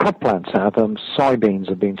 Some crop plants have. Soybeans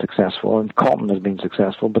have been successful, and cotton has been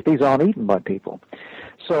successful, but these aren't eaten by people.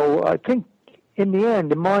 So I think, in the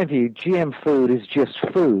end, in my view, GM food is just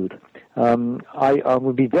food. I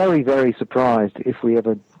would be very, very surprised if we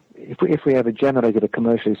ever generated a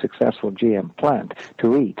commercially successful GM plant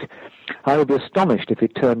to eat. I would be astonished if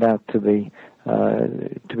it turned out to be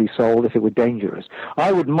sold if it were dangerous.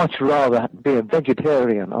 I would much rather be a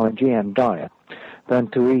vegetarian on a GM diet than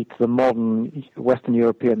to eat the modern Western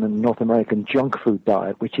European and North American junk food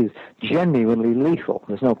diet, which is genuinely lethal.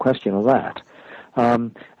 There's no question of that.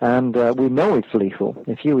 And we know it's lethal.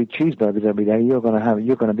 If you eat cheeseburgers every day, you're going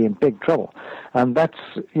to be in big trouble. And that's,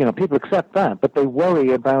 people accept that, but they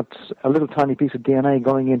worry about a little tiny piece of DNA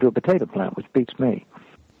going into a potato plant, which beats me.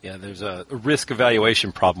 Yeah, there's a risk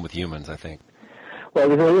evaluation problem with humans, I think. Well,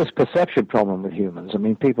 there's a risk perception problem with humans. I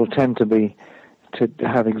mean, people tend to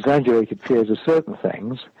have exaggerated fears of certain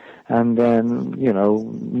things, and then,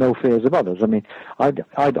 no fears of others. I mean, I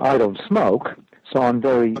don't smoke, so I'm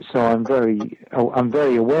very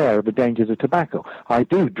aware of the dangers of tobacco. I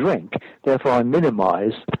do drink, therefore I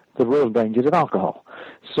minimize the real dangers of alcohol.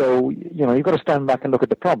 So, you've got to stand back and look at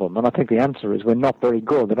the problem, and I think the answer is we're not very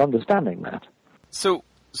good at understanding that.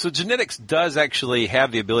 So genetics does actually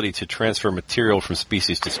have the ability to transfer material from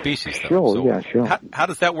species to species, though. Sure, so yeah, sure. How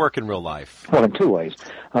does that work in real life? Well, in two ways.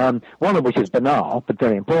 One of which is banal, but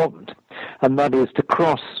very important, and that is to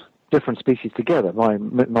cross different species together by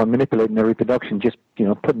manipulating their reproduction, just,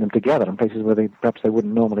 putting them together in places where perhaps they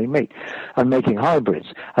wouldn't normally meet, and making hybrids.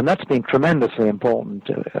 And that's been tremendously important,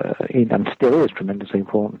 and still is tremendously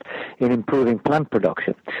important, in improving plant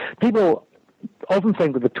production. People often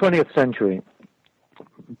think that the 20th century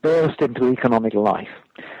burst into economic life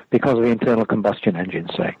because of the internal combustion engine,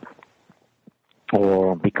 say,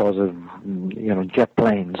 or because of, jet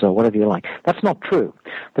planes or whatever you like. That's not true.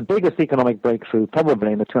 The biggest economic breakthrough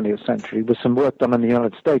probably in the 20th century was some work done in the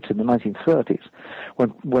United States in the 1930s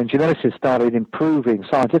when geneticists started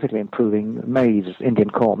scientifically improving maize, Indian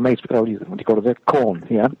corn, maize, what do you call it, corn,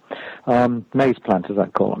 yeah? Maize plants, as I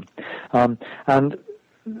call them. And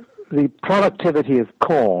the productivity of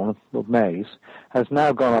corn, of maize, has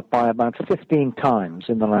now gone up by about 15 times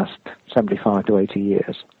in the last 75 to 80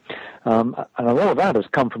 years. And all of that has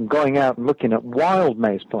come from going out and looking at wild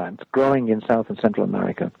maize plants growing in South and Central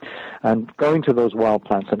America, and going to those wild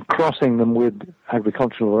plants and crossing them with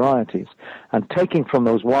agricultural varieties, and taking from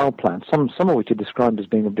those wild plants, some of which are described as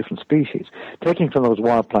being of different species, taking from those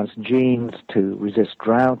wild plants genes to resist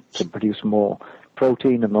drought, to produce more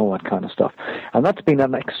protein and all that kind of stuff. And that's been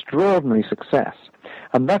an extraordinary success.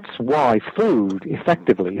 And that's why food,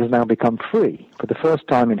 effectively, has now become free. For the first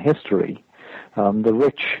time in history, the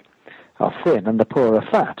rich are thin and the poor are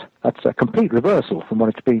fat. That's a complete reversal from what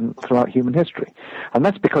it's been throughout human history. And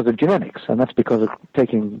that's because of genetics, and that's because of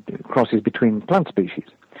taking crosses between plant species.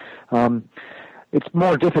 It's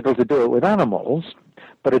more difficult to do it with animals,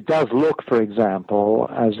 but it does look, for example,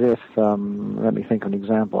 as if, let me think of an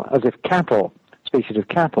example, as if species of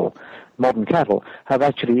cattle, modern cattle, have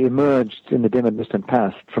actually emerged in the dim and distant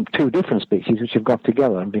past from two different species which have got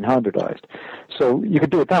together and been hybridized. So you could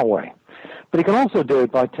do it that way. But you can also do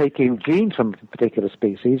it by taking genes from a particular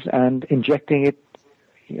species and injecting it,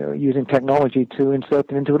 using technology to insert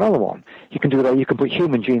them into another one. You can do that. You can put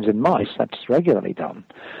human genes in mice. That's regularly done.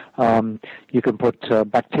 You can put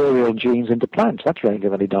bacterial genes into plants. That's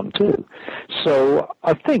regularly done too. So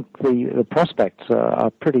I think the prospects are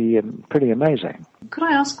pretty amazing. Could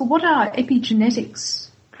I ask, what are epigenetics?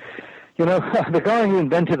 The guy who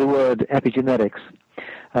invented the word epigenetics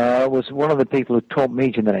was one of the people who taught me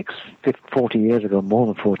genetics 40 years ago, more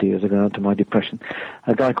than 40 years ago, to my depression,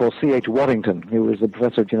 a guy called C.H. Waddington, who was the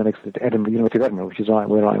professor of genetics at University of Edinburgh, which is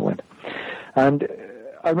where I went. And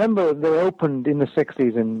I remember they opened in the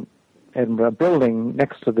 60s in Edinburgh a building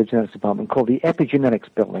next to the genetics department called the Epigenetics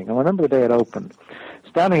Building. And I remember the day it opened,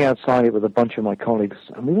 standing outside it with a bunch of my colleagues,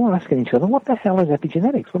 and we were asking each other, what the hell is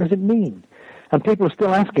epigenetics? What does it mean? And people are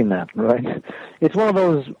still asking that, right? It's one of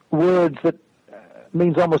those words that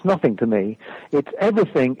means almost nothing to me. It's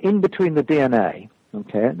everything in between the DNA,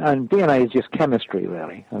 okay? And DNA is just chemistry,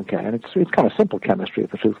 really, okay? And it's kind of simple chemistry,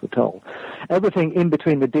 if the truth were told. Everything in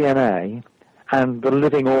between the DNA and the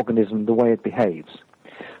living organism, the way it behaves.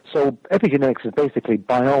 So epigenetics is basically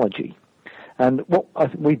biology. And what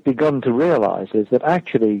we've begun to realize is that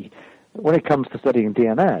actually, when it comes to studying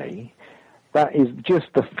DNA, that is just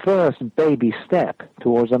the first baby step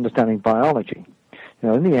towards understanding biology.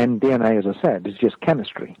 In the end, DNA, as I said, is just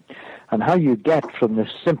chemistry. And how you get from this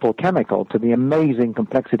simple chemical to the amazing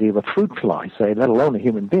complexity of a fruit fly, say, let alone a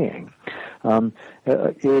human being,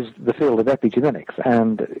 is the field of epigenetics.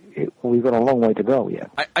 And we've got a long way to go yet.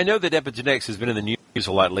 I know that epigenetics has been in the news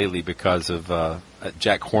a lot lately because of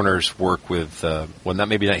Jack Horner's work with,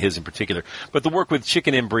 maybe not his in particular, but the work with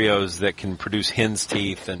chicken embryos that can produce hen's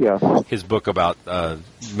teeth, and his book about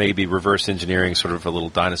maybe reverse engineering sort of a little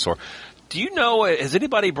dinosaur. Do you know, has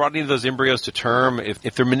anybody brought any of those embryos to term?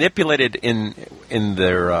 If they're manipulated in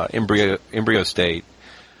their embryo state,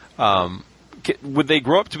 would they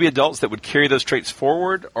grow up to be adults that would carry those traits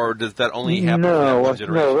forward, or does that only happen in one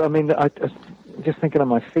generation? No, I mean, just thinking on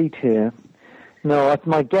my feet here. No,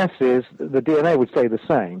 my guess is the DNA would stay the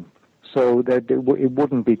same, so that it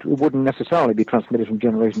wouldn't necessarily be transmitted from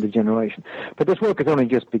generation to generation. But this work has only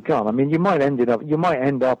just begun. I mean, you might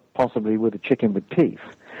end up possibly with a chicken with teeth.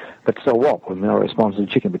 But so what? We're now responsible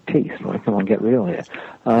to chicken with teeth, right? Come on, get real here.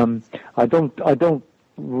 I mean, the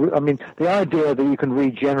idea that you can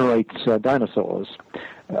regenerate dinosaurs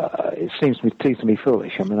it seems to me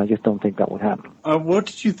foolish. I mean, I just don't think that would happen. What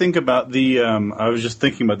did you think about the? I was just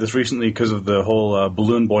thinking about this recently because of the whole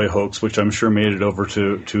Balloon Boy hoax, which I'm sure made it over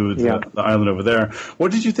to the island over there.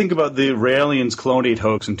 What did you think about the Raelians Clonate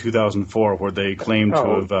hoax in 2004, where they claimed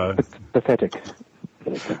to have? Pathetic.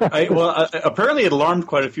 Apparently it alarmed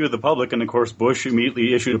quite a few of the public, and of course Bush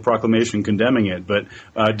immediately issued a proclamation condemning it. But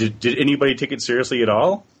did anybody take it seriously at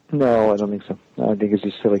all? No, I don't think so. I think it's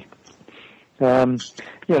just silly.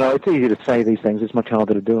 It's easy to say these things. It's much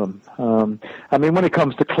harder to do them. I mean, when it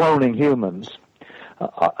comes to cloning humans,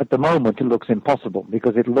 at the moment it looks impossible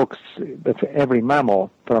because it looks that for every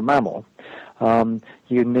mammal,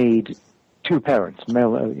 you need two parents, a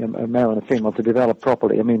male and a female, to develop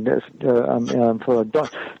properly. I mean, for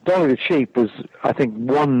Dolly the sheep was, I think,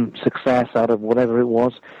 one success out of whatever it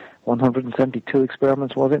was, 172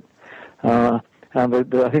 experiments, was it? And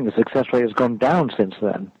I think the success rate has gone down since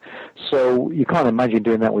then. So you can't imagine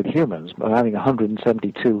doing that with humans, but having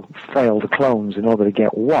 172 failed clones in order to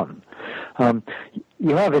get one.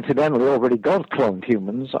 You have, incidentally, already got cloned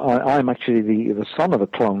humans. I'm actually the son of a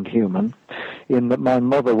cloned human, in that my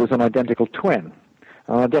mother was an identical twin.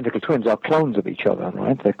 Identical twins are clones of each other,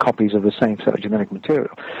 right? They're copies of the same set of genetic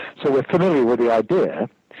material. So we're familiar with the idea,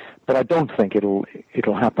 but I don't think it'll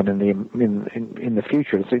happen in the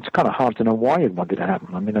future. It's kind of hard to know why it wanted to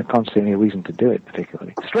happen. I mean, I can't see any reason to do it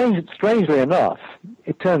particularly. Strangely enough,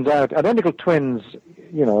 it turns out identical twins,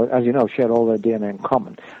 as you know, share all their DNA in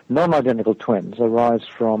common. Non-identical twins arise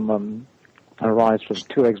from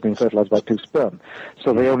two eggs being fertilized by two sperm,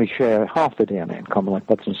 so they only share half the DNA in common, like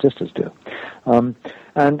brothers and sisters do.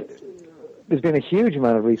 And there's been a huge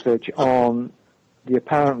amount of research on the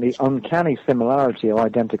apparently uncanny similarity of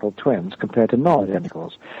identical twins compared to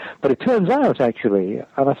non-identicals. But it turns out, actually,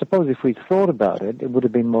 and I suppose if we'd thought about it, it would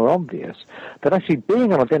have been more obvious, that actually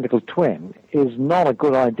being an identical twin is not a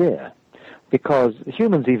good idea, because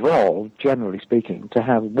humans evolved, generally speaking, to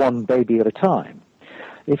have one baby at a time.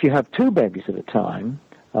 If you have two babies at a time,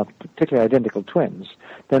 particularly identical twins,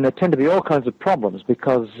 then there tend to be all kinds of problems,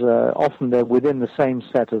 because often they're within the same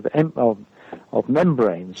set of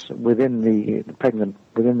membranes within the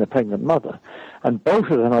pregnant mother, and both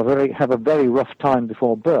of them have a very rough time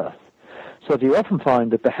before birth. So you often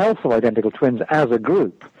find that the health of identical twins as a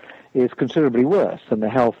group is considerably worse than the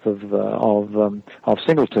health of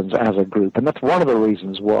singletons as a group, and that's one of the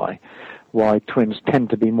reasons why twins tend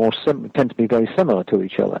to be very similar to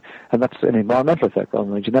each other, and that's an environmental effect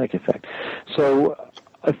on the genetic effect. So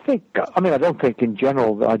I don't think in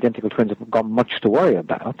general the identical twins have got much to worry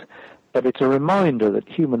about. But it's a reminder that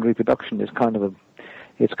human reproduction is kind of a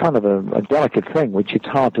delicate thing, which it's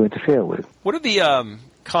hard to interfere with. What are the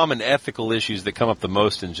common ethical issues that come up the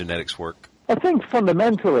most in genetics work? I think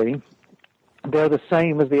fundamentally they're the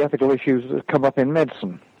same as the ethical issues that come up in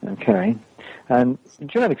medicine. Okay, and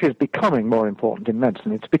genetics is becoming more important in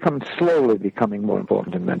medicine. It's slowly becoming more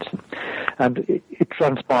important in medicine, and it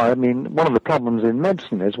transpires. I mean, one of the problems in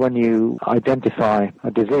medicine is when you identify a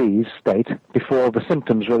disease state before the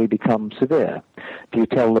symptoms really become severe. Do you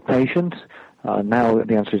tell the patient? Now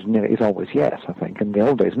the answer is always yes, I think. In the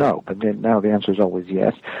old days, no, but now the answer is always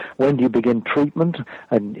yes. When do you begin treatment?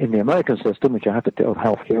 And in the American system, which I have to tell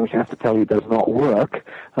healthcare, which I have to tell you does not work,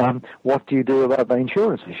 what do you do about the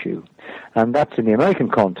insurance issue? And that's in the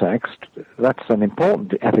American context, that's an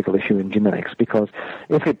important ethical issue in genetics, because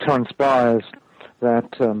if it transpires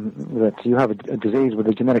that you have a disease with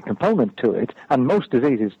a genetic component to it, and most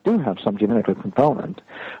diseases do have some genetic component,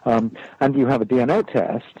 and you have a DNA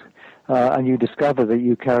test, and you discover that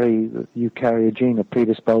you carry a gene that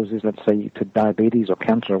predisposes, let's say, to diabetes or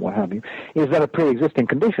cancer or what have you, is that a pre-existing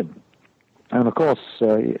condition? And of course,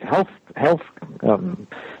 health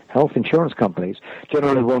insurance companies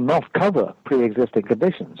generally will not cover pre-existing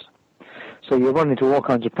conditions. So you run into all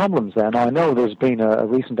kinds of problems there. Now, I know there's been a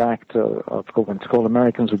recent act, it's called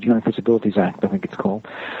Americans with Genetic Disabilities Act, I think it's called.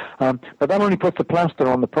 But that only puts a plaster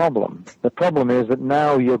on the problem. The problem is that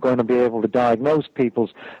now you're going to be able to diagnose people's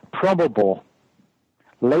probable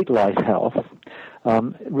late life health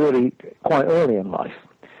really quite early in life.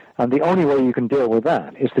 And the only way you can deal with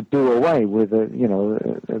that is to do away with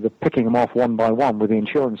the picking them off one by one with the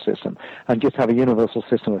insurance system, and just have a universal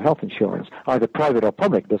system of health insurance, either private or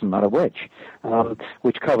public, doesn't matter which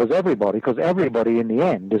covers everybody, because everybody in the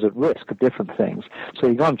end is at risk of different things. So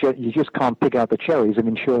you just can't pick out the cherries in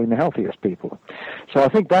insuring the healthiest people. So I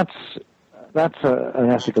think that's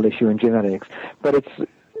an ethical issue in genetics, but it's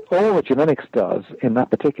all that genetics does in that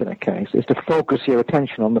particular case is to focus your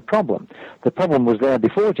attention on the problem. The problem was there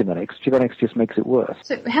before genetics. Genetics just makes it worse.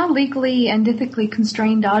 So how legally and ethically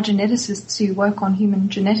constrained are geneticists who work on human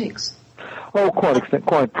genetics? Oh,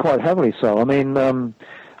 quite heavily so. I mean,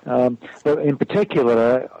 in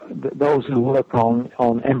particular, those who work on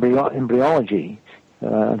embryology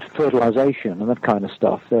and fertilization and that kind of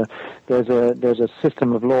stuff. There's a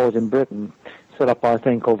system of laws in Britain set up by a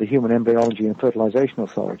thing called the Human Embryology and Fertilization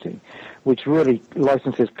Authority, which really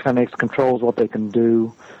licenses clinics, controls what they can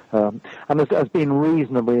do, and has been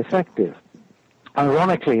reasonably effective.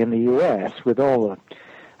 Ironically, in the U.S., with all the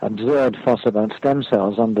absurd fuss about stem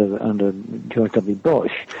cells under George W.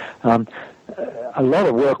 Bush, a lot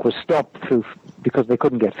of work was stopped because they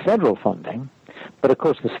couldn't get federal funding. But of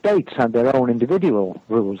course, the states had their own individual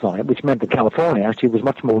rules on it, which meant that California actually was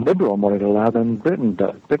much more liberal on what it allowed than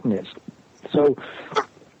Britain is. So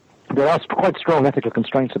there are quite strong ethical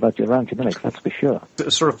constraints around genetics, that's for sure.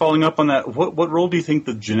 Sort of following up on that, what role do you think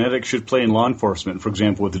the genetics should play in law enforcement? For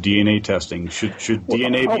example, with the DNA testing, should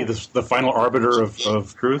DNA be the final arbiter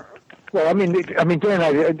of truth? Well, I mean,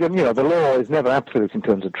 DNA. The law is never absolute in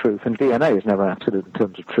terms of truth, and DNA is never absolute in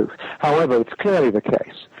terms of truth. However, it's clearly the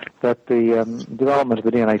case that the development of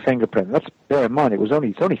the DNA fingerprint. Let's bear in mind it's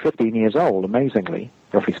only 15 years old. Amazingly,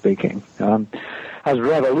 roughly speaking, has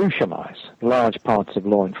revolutionized large parts of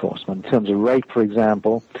law enforcement. In terms of rape, for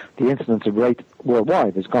example, the incidence of rape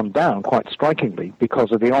worldwide has gone down quite strikingly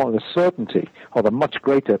because of the certainty or the much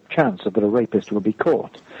greater chance that a rapist will be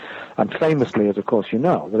caught. And famously, as of course you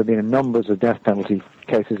know, there have been numbers of death penalty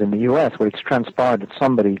cases in the U.S. where it's transpired that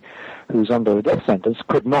somebody who's under a death sentence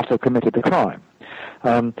could not have committed the crime.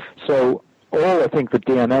 So all I think that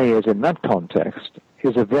DNA is in that context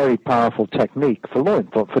is a very powerful technique for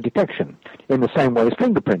detection, in the same way as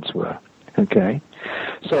fingerprints were. Okay,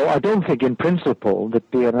 so I don't think, in principle, that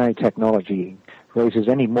DNA technology raises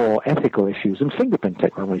any more ethical issues than fingerprint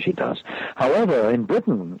technology does. However, in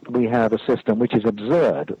Britain, we have a system which is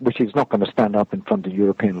absurd, which is not going to stand up in front of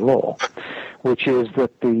European law, which is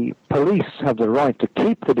that the police have the right to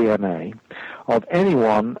keep the DNA of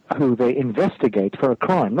anyone who they investigate for a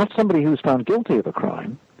crime, not somebody who's found guilty of a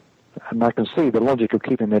crime. And I can see the logic of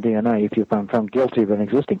keeping their DNA. If you've been found guilty of an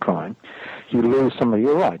existing crime, you lose some of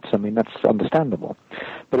your rights. I mean, that's understandable.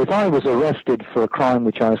 But if I was arrested for a crime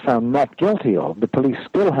which I was found not guilty of, the police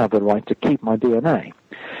still have the right to keep my DNA.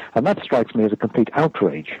 And that strikes me as a complete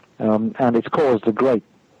outrage. And it's caused a great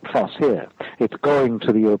fuss here. It's going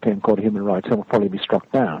to the European Court of Human Rights and will probably be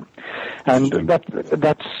struck down. And that's,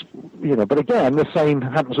 but again, the same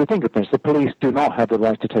happens with fingerprints. The police do not have the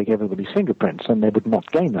right to take everybody's fingerprints, and they would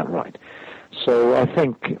not gain that right. So I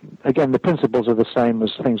think, again, the principles are the same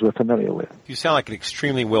as things we're familiar with. You sound like an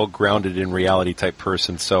extremely well-grounded in reality type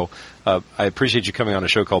person, so I appreciate you coming on a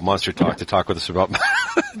show called Monster Talk to talk with us about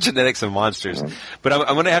genetics and monsters. But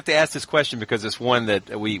I'm going to have to ask this question because it's one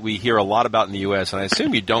that we hear a lot about in the U.S., and I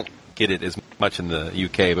assume you don't get it as much in the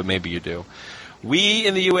U.K., but maybe you do. We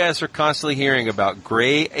in the U.S. are constantly hearing about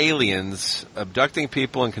gray aliens abducting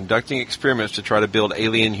people and conducting experiments to try to build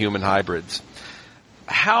alien-human hybrids.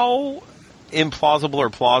 How implausible or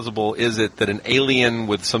plausible is it that an alien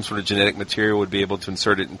with some sort of genetic material would be able to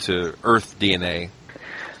insert it into Earth DNA?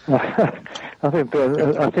 I think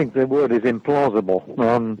the word is implausible.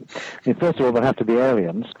 First of all, there have to be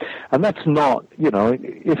aliens, and that's not,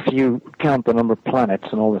 if you count the number of planets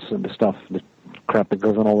and all this sort of stuff, the crap that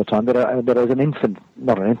goes on all the time, there is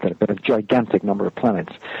but a gigantic number of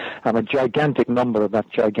planets, and a gigantic number of that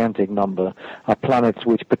gigantic number are planets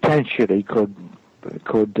which potentially could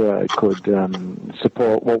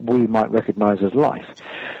support what we might recognize as life.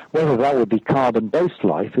 Whether that would be carbon-based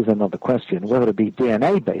life is another question. Whether it be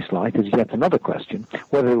DNA-based life is yet another question.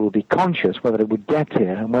 Whether it will be conscious, whether it would get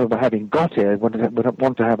here, and whether having got here would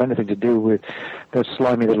want to have anything to do with those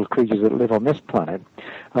slimy little creatures that live on this planet,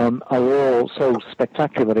 are all so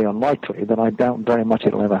spectacularly unlikely that I doubt very much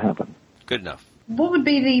it'll ever happen. Good enough. What would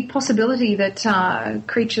be the possibility that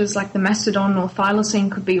creatures like the mastodon or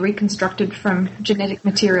thylacine could be reconstructed from genetic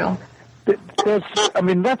material?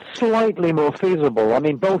 That's slightly more feasible.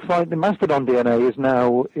 Both the mastodon DNA is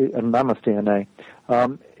now, and mammoth DNA,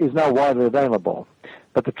 is now widely available.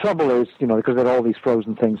 But the trouble is, because there are all these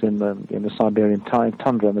frozen things in the Siberian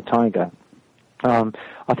tundra and the taiga.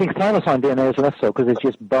 I think thylacine DNA is less so because it's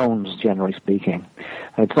just bones, generally speaking.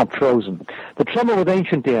 It's not frozen. The trouble with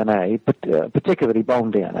ancient DNA, particularly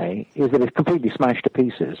bone DNA, is that it's completely smashed to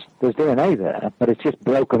pieces. There's DNA there, but it's just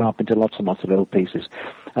broken up into lots and lots of little pieces.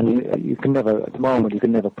 And you can never, at the moment, you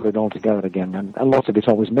can never put it all together again. And lots of it's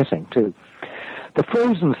always missing, too. The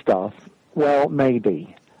frozen stuff, well,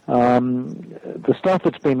 maybe. The stuff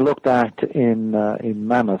that's been looked at in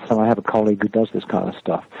mammoths, and I have a colleague who does this kind of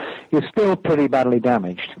stuff, is still pretty badly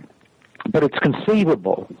damaged. But it's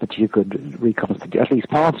conceivable that you could reconstitute at least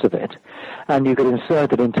parts of it, and you could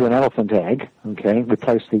insert it into an elephant egg, okay,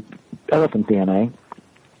 replace the elephant DNA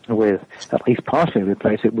with, at least partially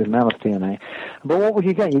replace it with mammoth DNA. But what would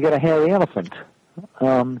you get? You get a hairy elephant.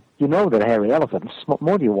 You know that hairy elephants. What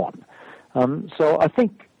more do you want? So I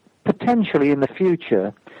think potentially in the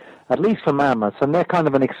future, at least for mammoths, and they're kind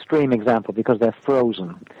of an extreme example because they're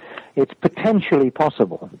frozen, it's potentially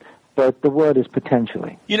possible. But the word is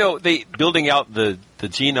potentially. You know, they building out the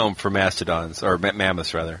genome for mastodons, or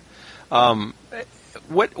mammoths rather.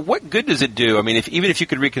 What good does it do? I mean, even if you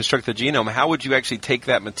could reconstruct the genome, how would you actually take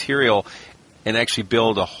that material and actually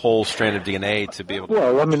build a whole strand of DNA to be able to...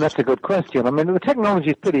 Well, I mean, that's a good question. I mean, the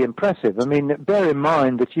technology is pretty impressive. I mean, bear in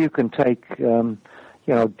mind that you can take,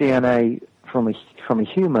 DNA from a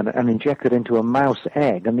human and inject it into a mouse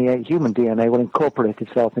egg, and the human DNA will incorporate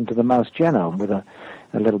itself into the mouse genome with a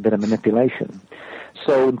little bit of manipulation.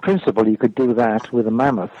 So in principle, you could do that with a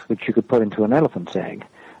mammoth, which you could put into an elephant's egg.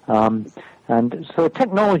 And so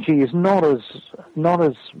technology is not as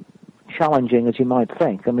challenging as you might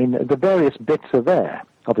think. I mean, the various bits are there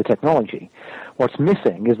of the technology. What's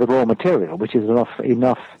missing is the raw material, which is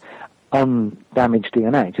enough undamaged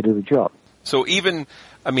DNA to do the job. So even,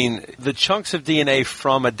 I mean, the chunks of DNA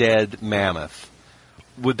from a dead mammoth,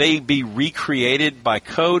 would they be recreated by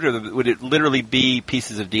code, or would it literally be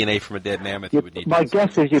pieces of DNA from a dead mammoth you would need? My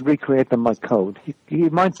guess is you'd recreate them by code. You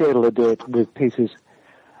might be able to do it with pieces.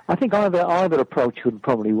 I think either approach would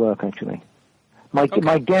probably work, actually. My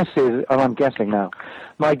guess is, and I'm guessing now,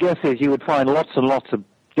 my guess is you would find lots and lots of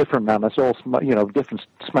different mammoths, all different,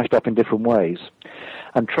 smashed up in different ways,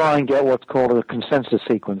 and try and get what's called a consensus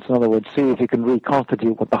sequence. In other words, see if you can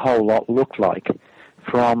reconstitute what the whole lot looked like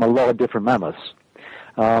from a lot of different mammoths.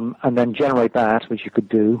 And then generate that, which you could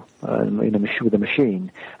do with a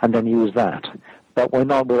machine, and then use that. But we're a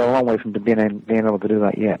long way from being able to do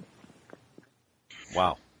that yet.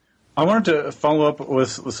 Wow. I wanted to follow up with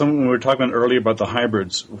something we were talking about earlier about the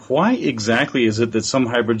hybrids. Why exactly is it that some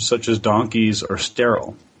hybrids, such as donkeys, are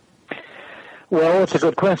sterile? Well, it's a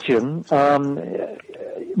good question.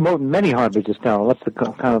 Many hybrids are sterile. That's the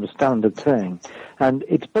kind of a standard thing. And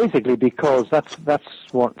it's basically because that's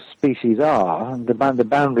what species are. The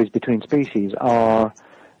boundaries between species are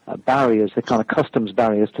barriers, the kind of customs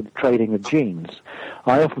barriers to the trading of genes.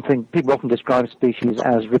 I often think people often describe species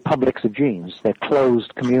as republics of genes. They're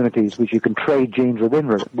closed communities which you can trade genes within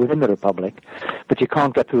the republic, but you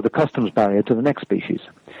can't get through the customs barrier to the next species.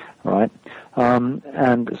 Right?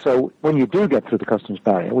 And so when you do get through the customs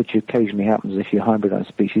barrier, which occasionally happens if you hybridize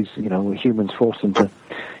species, humans force them to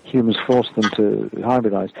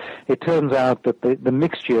hybridize, it turns out that the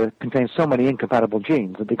mixture contains so many incompatible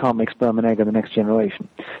genes that they can't make sperm and egg in the next generation.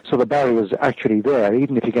 So the barrier is actually there.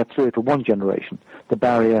 Even if you get through it for one generation, the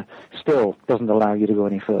barrier still doesn't allow you to go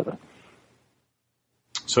any further.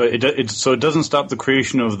 So it doesn't stop the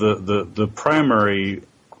creation of the primary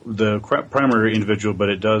individual, but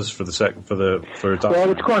it does for its offspring.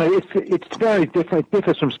 Well, it's very different. It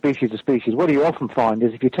differs from species to species. What you often find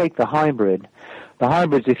is if you take the hybrids,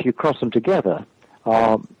 if you cross them together,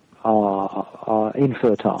 are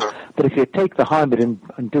infertile. But if you take the hybrid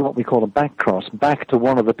and do what we call a back cross, back to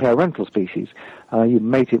one of the parental species, you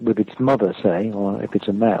mate it with its mother, say, or if it's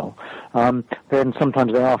a male, then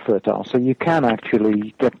sometimes they are fertile. So you can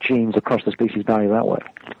actually get genes across the species barrier that way.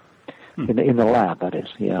 In the lab, that is,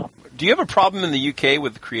 yeah. Do you have a problem in the UK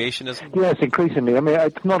with creationism? Yes, increasingly. I mean,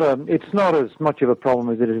 it's not as much of a problem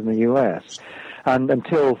as it is in the US. And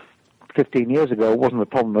until 15 years ago, it wasn't a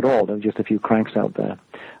problem at all. There were just a few cranks out there.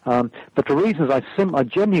 But for reasons I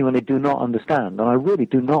genuinely do not understand, and I really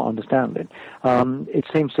do not understand it, it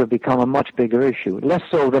seems to have become a much bigger issue. Less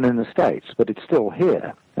so than in the States, but it's still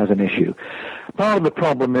here as an issue. Part of the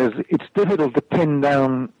problem is it's difficult to pin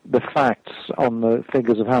down the facts on the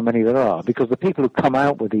figures of how many there are, because the people who come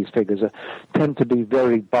out with these figures tend to be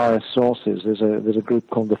very biased sources. There's a group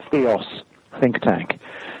called the Theos think tank,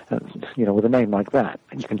 with a name like that.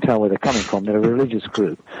 You can tell where they're coming from. They're a religious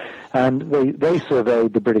group. And they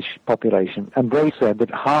surveyed the British population, and they said that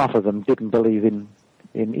half of them didn't believe in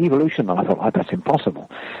evolution. And I thought, that's impossible.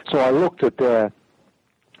 So I looked at their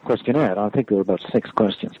questionnaire, and I think there were about 6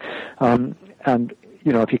 questions. And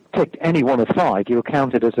if you take any one of 5, you're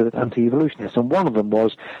counted as an anti-evolutionist. And one of them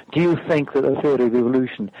was, do you think that the theory of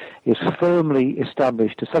evolution is firmly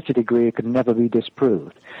established to such a degree it can never be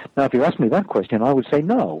disproved? Now, if you ask me that question, I would say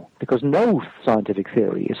no, because no scientific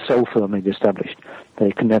theory is so firmly established that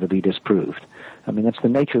it can never be disproved. I mean, that's the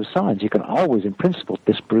nature of science. You can always, in principle,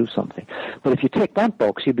 disprove something. But if you tick that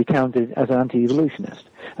box, you'd be counted as an anti-evolutionist,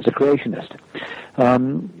 as a creationist.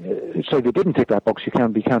 so if you didn't tick that box, you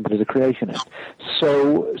can be counted as a creationist.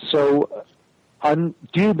 So I'm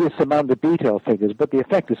dubious about the detail figures, but the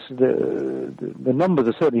effect is the numbers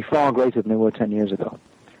are certainly far greater than they were 10 years ago.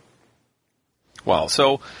 Wow.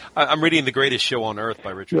 So I'm reading The Greatest Show on Earth by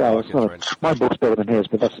Richard Dawkins. Right? My book's better than his,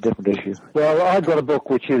 but that's a different issue. Well, I've got a book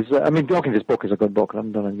which is, Dawkins' book is a good book.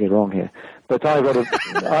 I'm not going to get wrong here. But I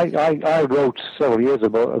wrote several years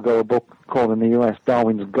ago a book called in the U.S.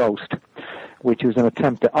 Darwin's Ghost, which was an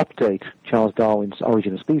attempt to update Charles Darwin's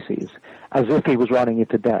Origin of Species as if he was writing it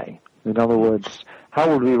today. In other words,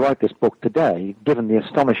 how would we write this book today, given the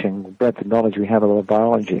astonishing breadth of knowledge we have about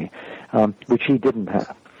biology, which he didn't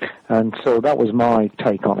have? And so that was my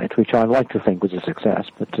take on it, which I like to think was a success,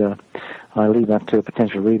 but I leave that to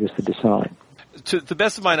potential readers to decide. To the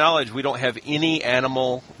best of my knowledge, we don't have any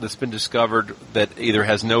animal that's been discovered that either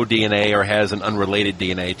has no DNA or has an unrelated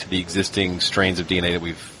DNA to the existing strains of DNA that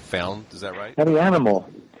we've found. Is that right? Any animal.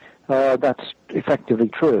 That's effectively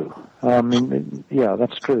true. Yeah,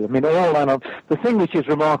 that's true. All animals. The thing which is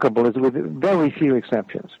remarkable is, with very few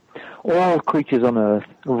exceptions, all creatures on Earth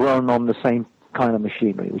run on the same kind of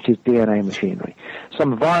machinery, which is DNA machinery.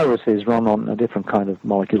 Some viruses run on a different kind of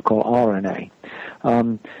molecule called RNA.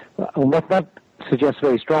 And what that suggests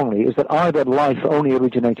very strongly is that either life only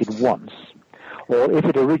originated once, or if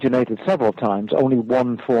it originated several times, only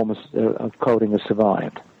one form of coding has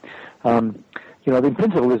survived. In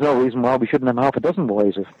principle, there's no reason why we shouldn't have half a dozen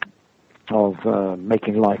ways of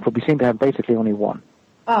making life, but we seem to have basically only one.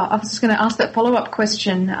 I was just going to ask that follow-up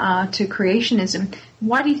question to creationism.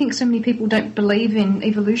 Why do you think so many people don't believe in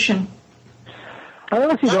evolution? I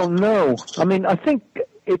honestly don't know. I think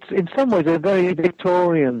it's in some ways a very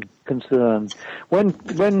Victorian concern. When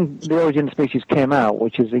the Origin of Species came out,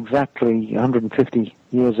 which is exactly 150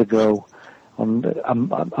 years ago,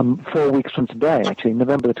 on 4 weeks from today, actually,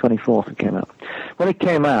 November the 24th it came out. When it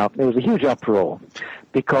came out, there was a huge uproar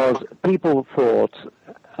because people thought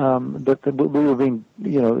that we were being,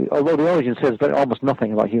 although the Origin says almost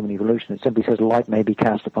nothing about human evolution, it simply says light may be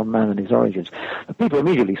cast upon man and his origins. But people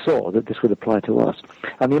immediately saw that this would apply to us.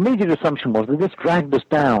 And the immediate assumption was that this dragged us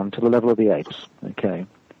down to the level of the apes, okay?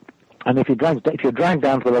 And if you're dragged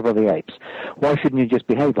down to the level of the apes, why shouldn't you just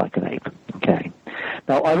behave like an ape, okay?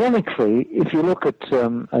 Now, ironically, if you look at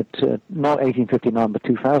not 1859 but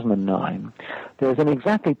 2009, there's an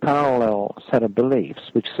exactly parallel set of beliefs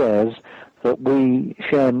which says that we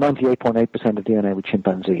share 98.8% of DNA with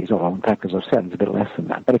chimpanzees, or in fact, as I've said, it's a bit less than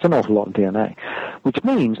that, but it's an awful lot of DNA, which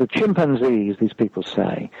means that chimpanzees, these people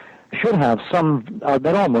say, should have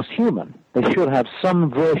they're almost human. They should have some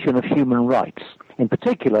version of human rights. In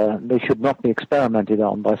particular, they should not be experimented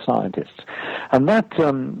on by scientists. And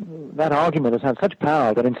that argument has had such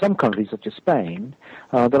power that in some countries, such as Spain,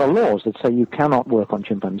 there are laws that say you cannot work on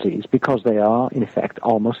chimpanzees because they are, in effect,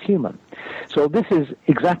 almost human. So this is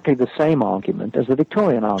exactly the same argument as the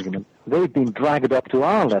Victorian argument. They've been dragged up to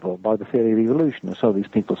our level by the theory of evolution, or so these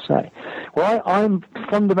people say. Well, I'm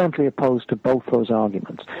fundamentally opposed to both those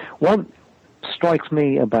arguments. One strikes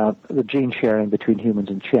me about the gene sharing between humans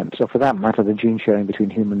and chimps, or for that matter, the gene sharing between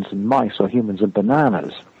humans and mice, or humans and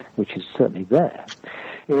bananas, which is certainly there,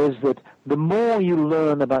 is that the more you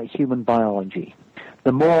learn about human biology,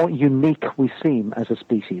 the more unique we seem as a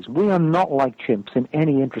species. We are not like chimps in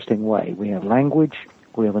any interesting way. We have language,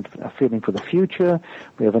 we have a feeling for the future,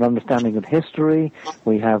 we have an understanding of history,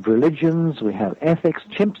 we have religions, we have ethics.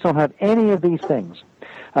 Chimps don't have any of these things,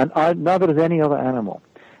 and neither does any other animal.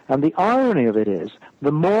 And the irony of it is,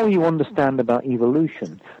 the more you understand about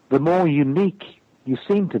evolution, the more unique you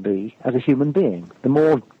seem to be as a human being, the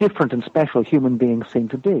more different and special human beings seem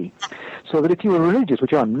to be. So that if you are religious,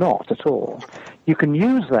 which I'm not at all, you can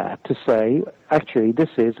use that to say, actually, this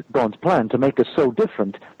is God's plan to make us so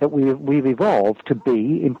different that we've evolved to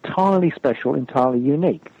be entirely special, entirely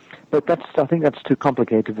unique. But I think that's too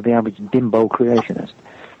complicated for the average bimbo creationist.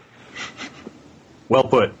 Well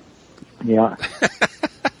put. Yeah.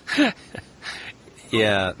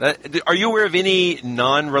 Yeah. Are you aware of any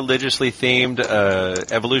non-religiously themed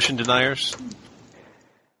evolution deniers?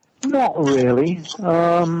 Not really.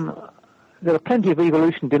 There are plenty of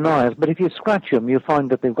evolution deniers, but if you scratch them, you'll find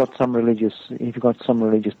that you've got some religious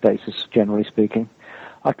basis, generally speaking.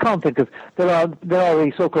 I can't think of. There are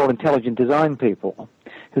the so-called intelligent design people,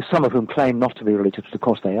 some of whom claim not to be religious, but of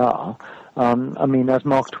course they are. As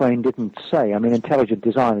Mark Twain didn't say, intelligent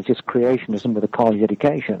design is just creationism with a college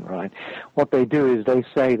education, right? What they do is they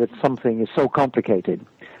say that something is so complicated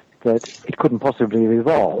that it couldn't possibly have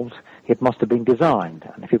evolved. It must have been designed.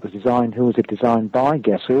 And if it was designed, who was it designed by?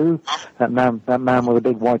 Guess who? That man with a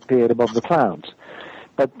big white beard above the clouds.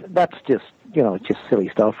 But that's just it's just silly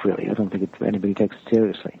stuff, really. I don't think anybody takes it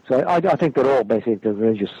seriously. So I think they're all basically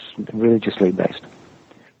religiously based.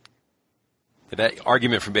 That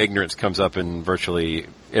argument from ignorance comes up in virtually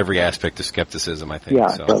every aspect of skepticism, I think.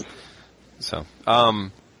 Yeah, it does. So,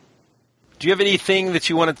 do you have anything that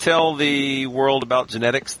you want to tell the world about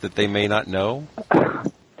genetics that they may not know?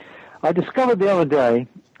 I discovered the other day,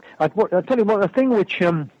 I'll tell you what, a thing which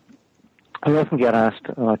I often get asked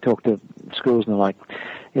when I talk to schools and the like,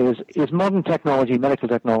 is modern technology, medical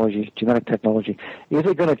technology, genetic technology, is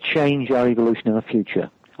it going to change our evolution in the future?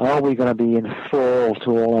 Are we going to be in thrall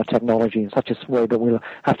to all our technology in such a way that we'll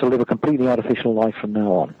have to live a completely artificial life from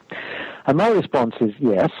now on? And my response is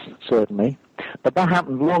yes, certainly. But that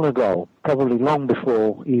happened long ago, probably long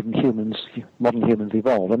before even modern humans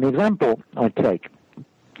evolved. And the example I take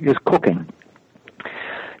is cooking.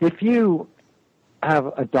 If you have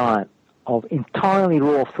a diet of entirely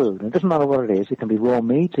raw food, and it doesn't matter what it is, it can be raw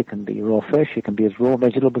meat, it can be raw fish, it can be as raw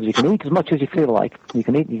vegetables, you can eat as much as you feel like, you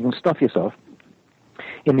can stuff yourself.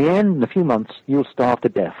 In the end, in a few months, you'll starve to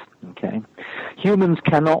death, okay? Humans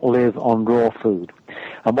cannot live on raw food.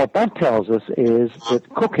 And what that tells us is that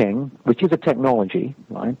cooking, which is a technology,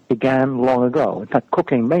 right, began long ago. In fact,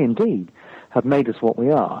 cooking may indeed have made us what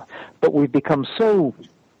we are. But we've become so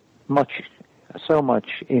much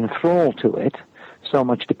enthralled to it, so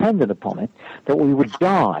much dependent upon it, that we would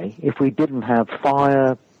die if we didn't have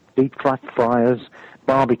fire, deep fat fryers,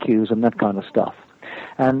 barbecues, and that kind of stuff.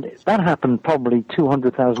 And that happened probably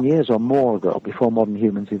 200,000 years or more ago, before modern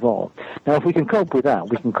humans evolved. Now, if we can cope with that,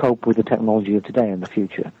 we can cope with the technology of today and the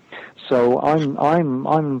future. So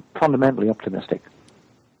I'm fundamentally optimistic.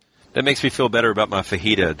 That makes me feel better about my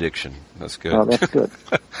fajita addiction. That's good. Oh, that's good.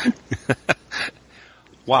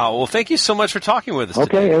 Wow. Well, thank you so much for talking with us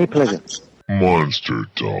today. Okay, a pleasure. Monster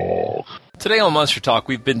Talk. Today on Monster Talk,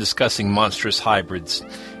 we've been discussing monstrous hybrids.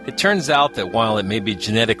 It turns out that while it may be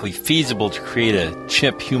genetically feasible to create a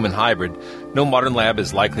chimp-human hybrid, no modern lab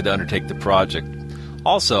is likely to undertake the project.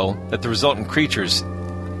 Also, that the resultant creatures,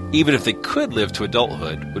 even if they could live to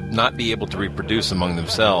adulthood, would not be able to reproduce among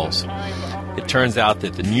themselves. It turns out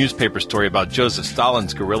that the newspaper story about Joseph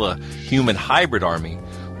Stalin's guerrilla human hybrid army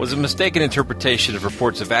was a mistaken interpretation of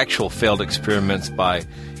reports of actual failed experiments by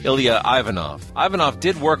Ilya Ivanov. Ivanov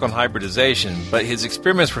did work on hybridization, but his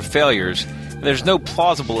experiments were failures, and there's no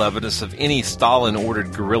plausible evidence of any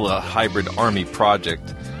Stalin-ordered guerrilla hybrid army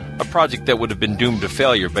project, a project that would have been doomed to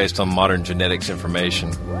failure based on modern genetics information.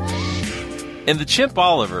 And the chimp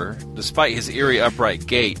Oliver, despite his eerie upright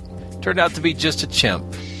gait, turned out to be just a chimp.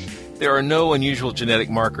 There are no unusual genetic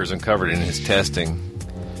markers uncovered in his testing.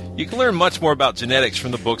 You can learn much more about genetics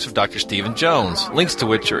from the books of Dr. Stephen Jones, links to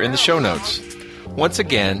which are in the show notes. Once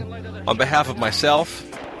again, on behalf of myself,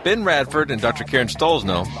 Ben Radford, and Dr. Karen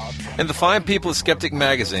Stolzno, and the fine people at Skeptic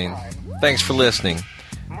Magazine, thanks for listening.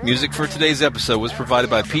 Music for today's episode was provided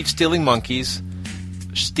by Peach Stealing Monkeys,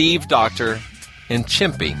 Steve Doctor, and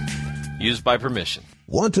Chimpy, used by permission.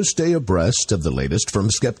 Want to stay abreast of the latest from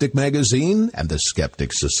Skeptic Magazine and the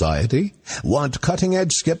Skeptic Society? Want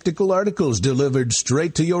cutting-edge skeptical articles delivered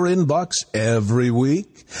straight to your inbox every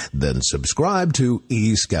week? Then subscribe to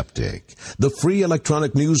eSkeptic, the free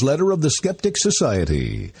electronic newsletter of the Skeptic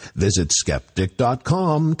Society. Visit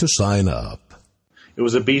skeptic.com to sign up. It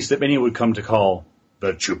was a beast that many would come to call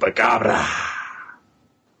the Chupacabra.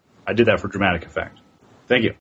 I did that for dramatic effect. Thank you.